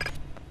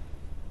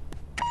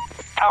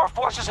 Our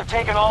forces have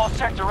taken all of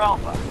Sector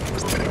Alpha.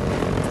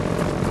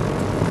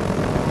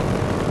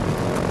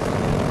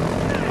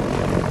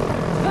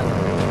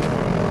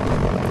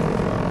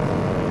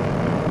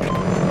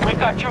 We've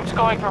got troops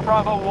going for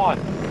Bravo 1.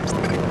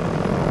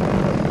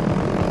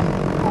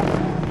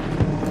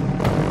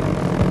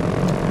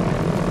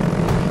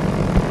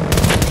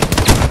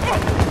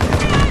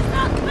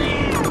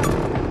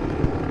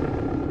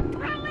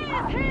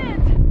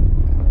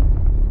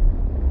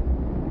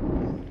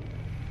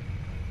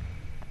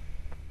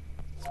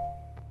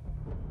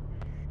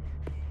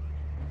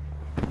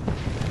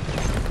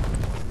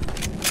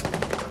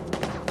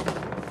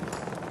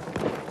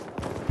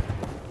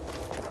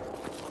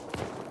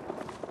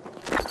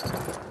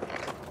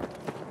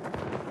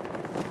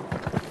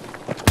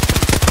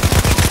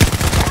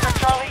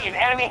 In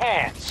enemy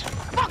hands.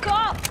 Fuck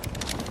off!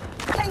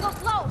 Tango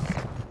close!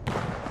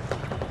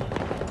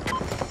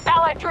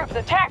 Allied troops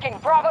attacking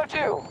Bravo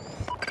 2.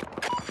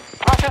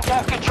 Russians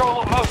have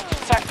control of most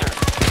sectors.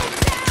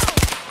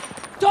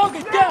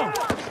 Target down!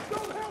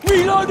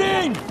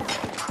 Reloading!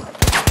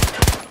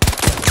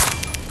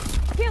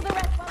 Kill the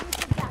rest while we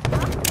shoot that,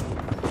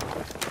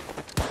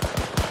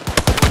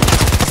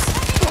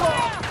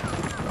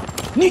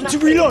 huh? Need to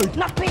reload!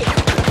 Not me! Help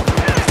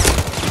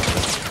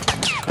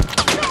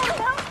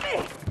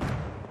me!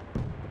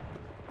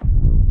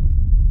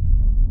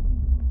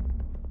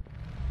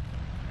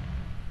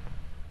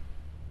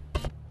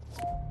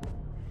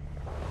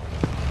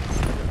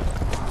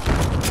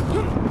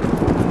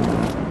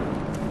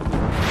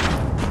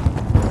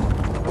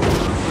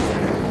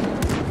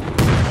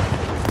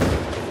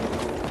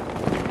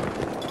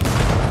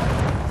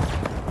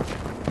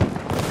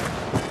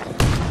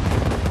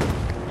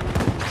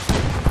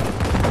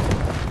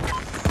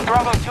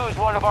 Bravo 2 is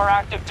one of our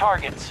active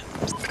targets.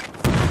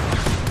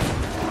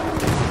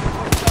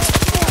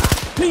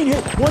 Clean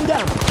hit! One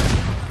down!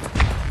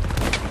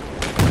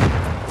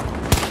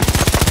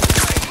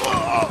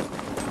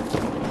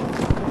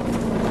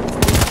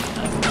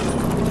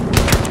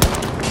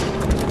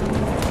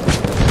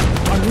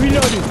 I'm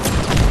reloading!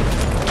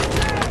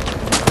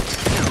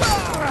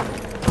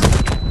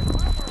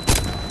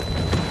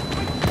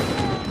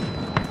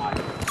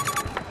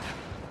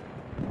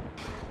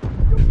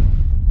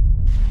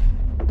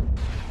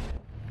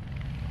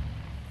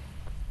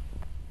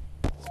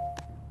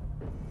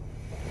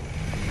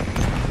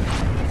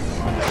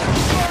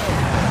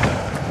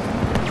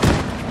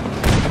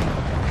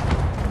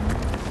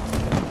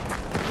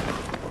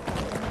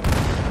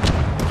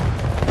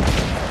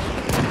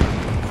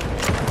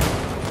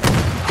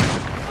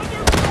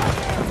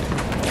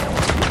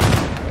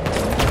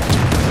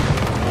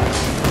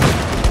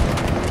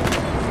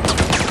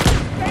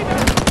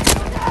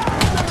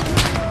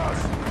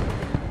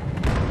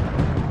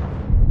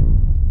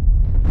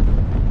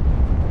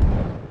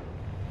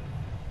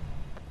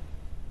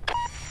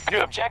 New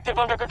objective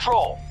under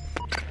control.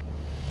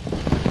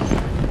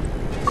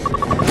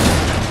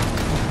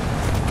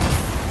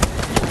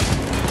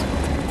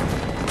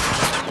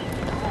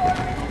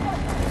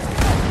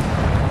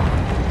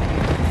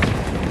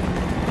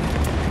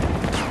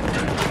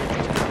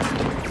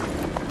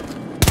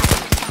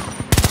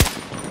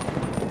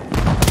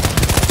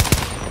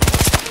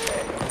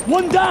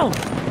 One down!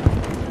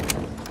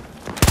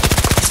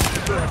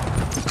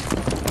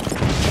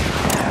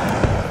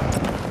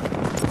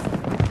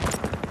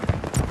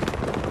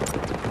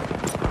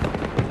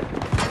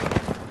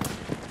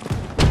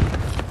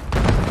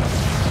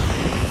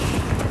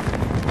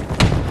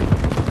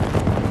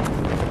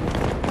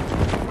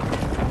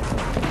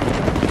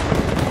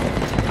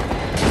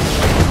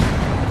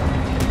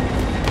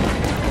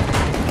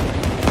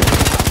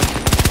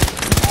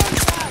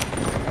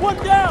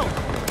 One down!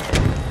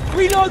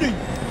 Reloading!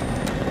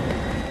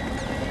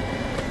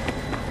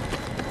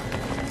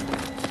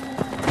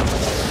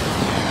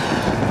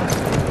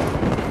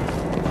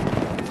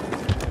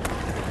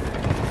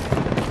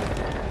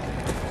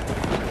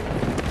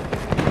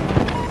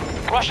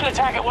 Russian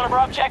attack at one of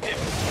our objectives.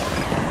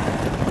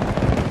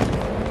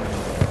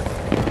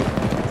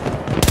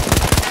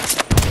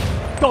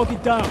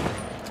 Target down!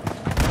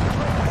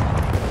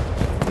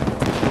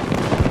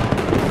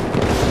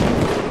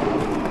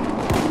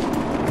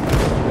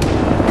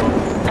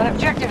 An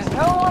objective is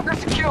no longer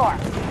secure.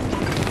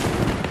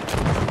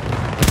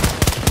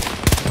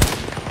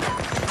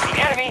 The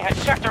enemy has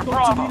Sector Got to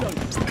Bravo. reload.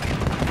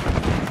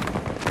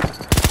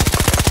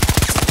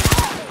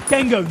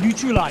 Tango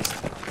neutralized.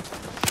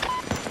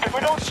 If we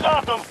don't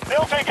stop them,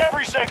 they'll take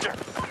every sector.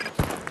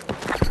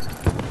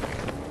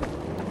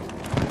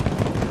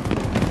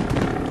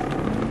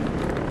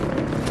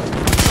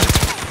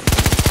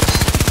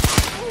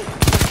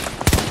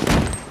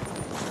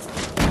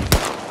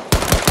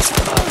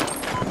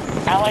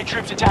 Allied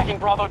troops attacking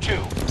Bravo 2.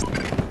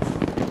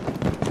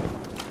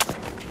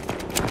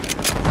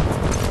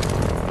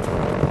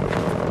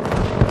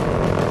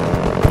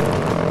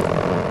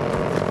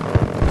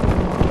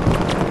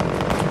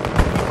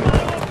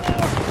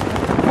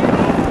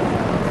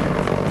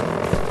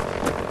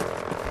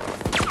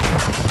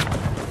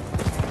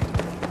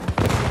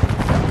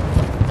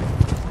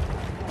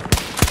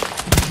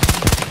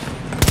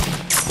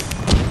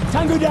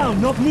 Tango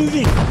down, not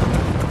moving.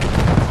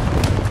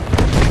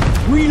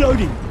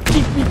 Reloading.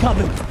 Keep me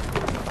covered.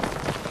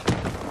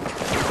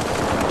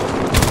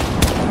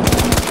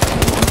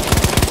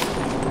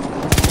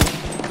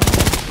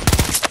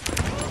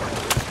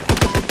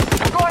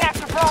 I'm going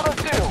after Bravo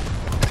 2.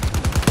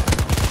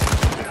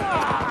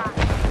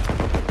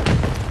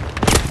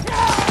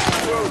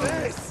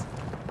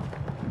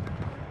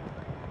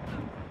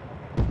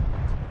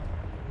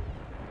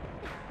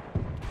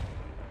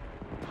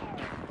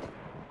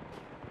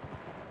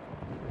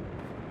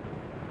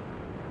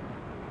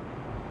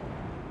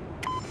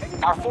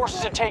 Our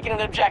forces have taken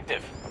an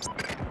objective.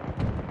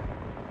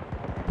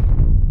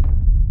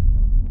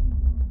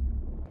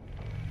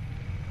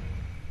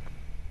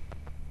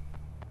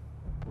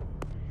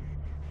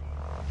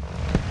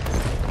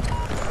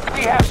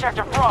 We have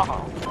Sector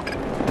Bravo.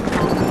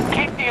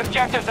 Keep the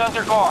objectives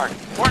under guard.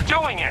 We're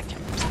doing it.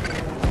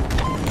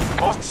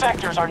 Most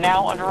sectors are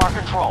now under our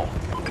control.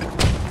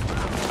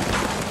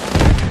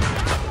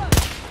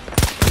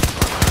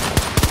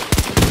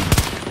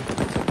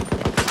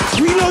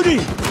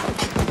 Reloading.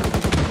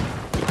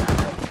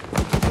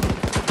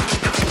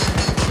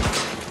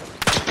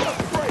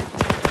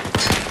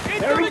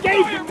 They're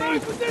engaging me.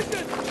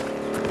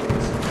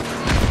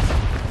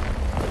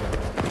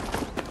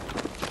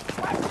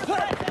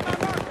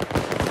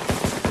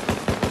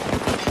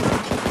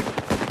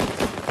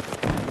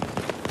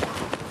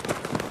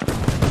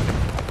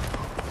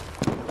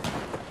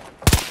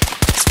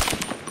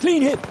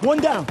 Clean hit. One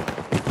down.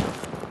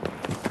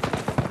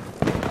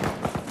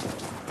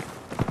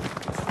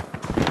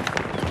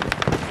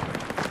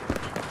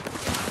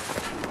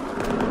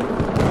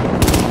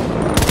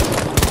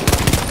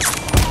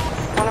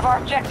 One of our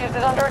objectives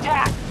is under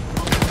attack.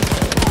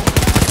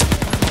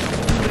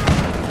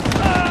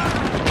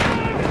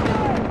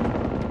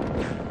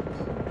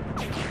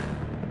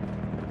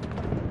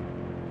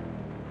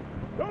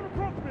 Don't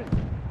approach me!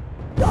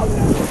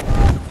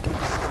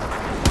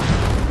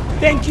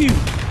 Thank you.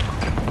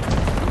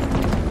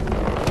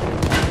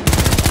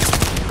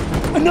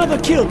 Another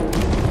kill. We've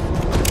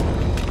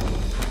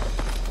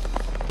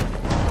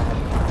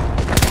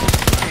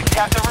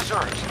got the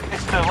reserves.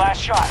 It's the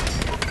last shot.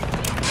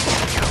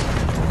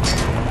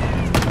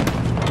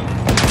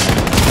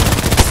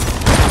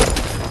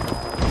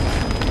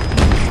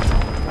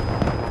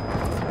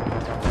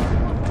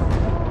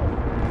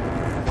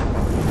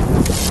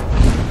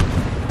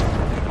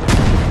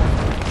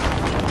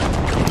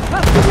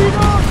 Have to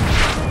reload.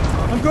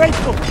 I'm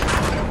grateful.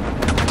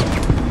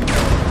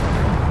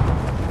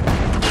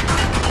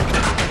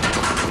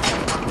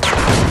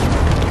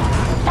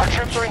 Our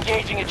troops are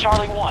engaging at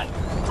Charlie 1.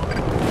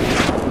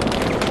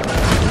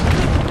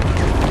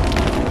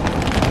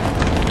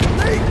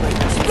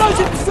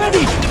 Explosives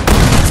ready.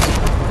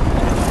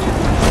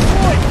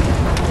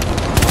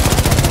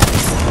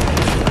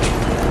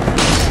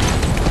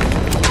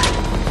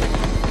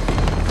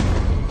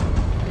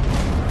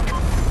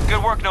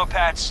 Good work,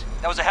 Notepads.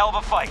 That was a hell of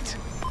a fight.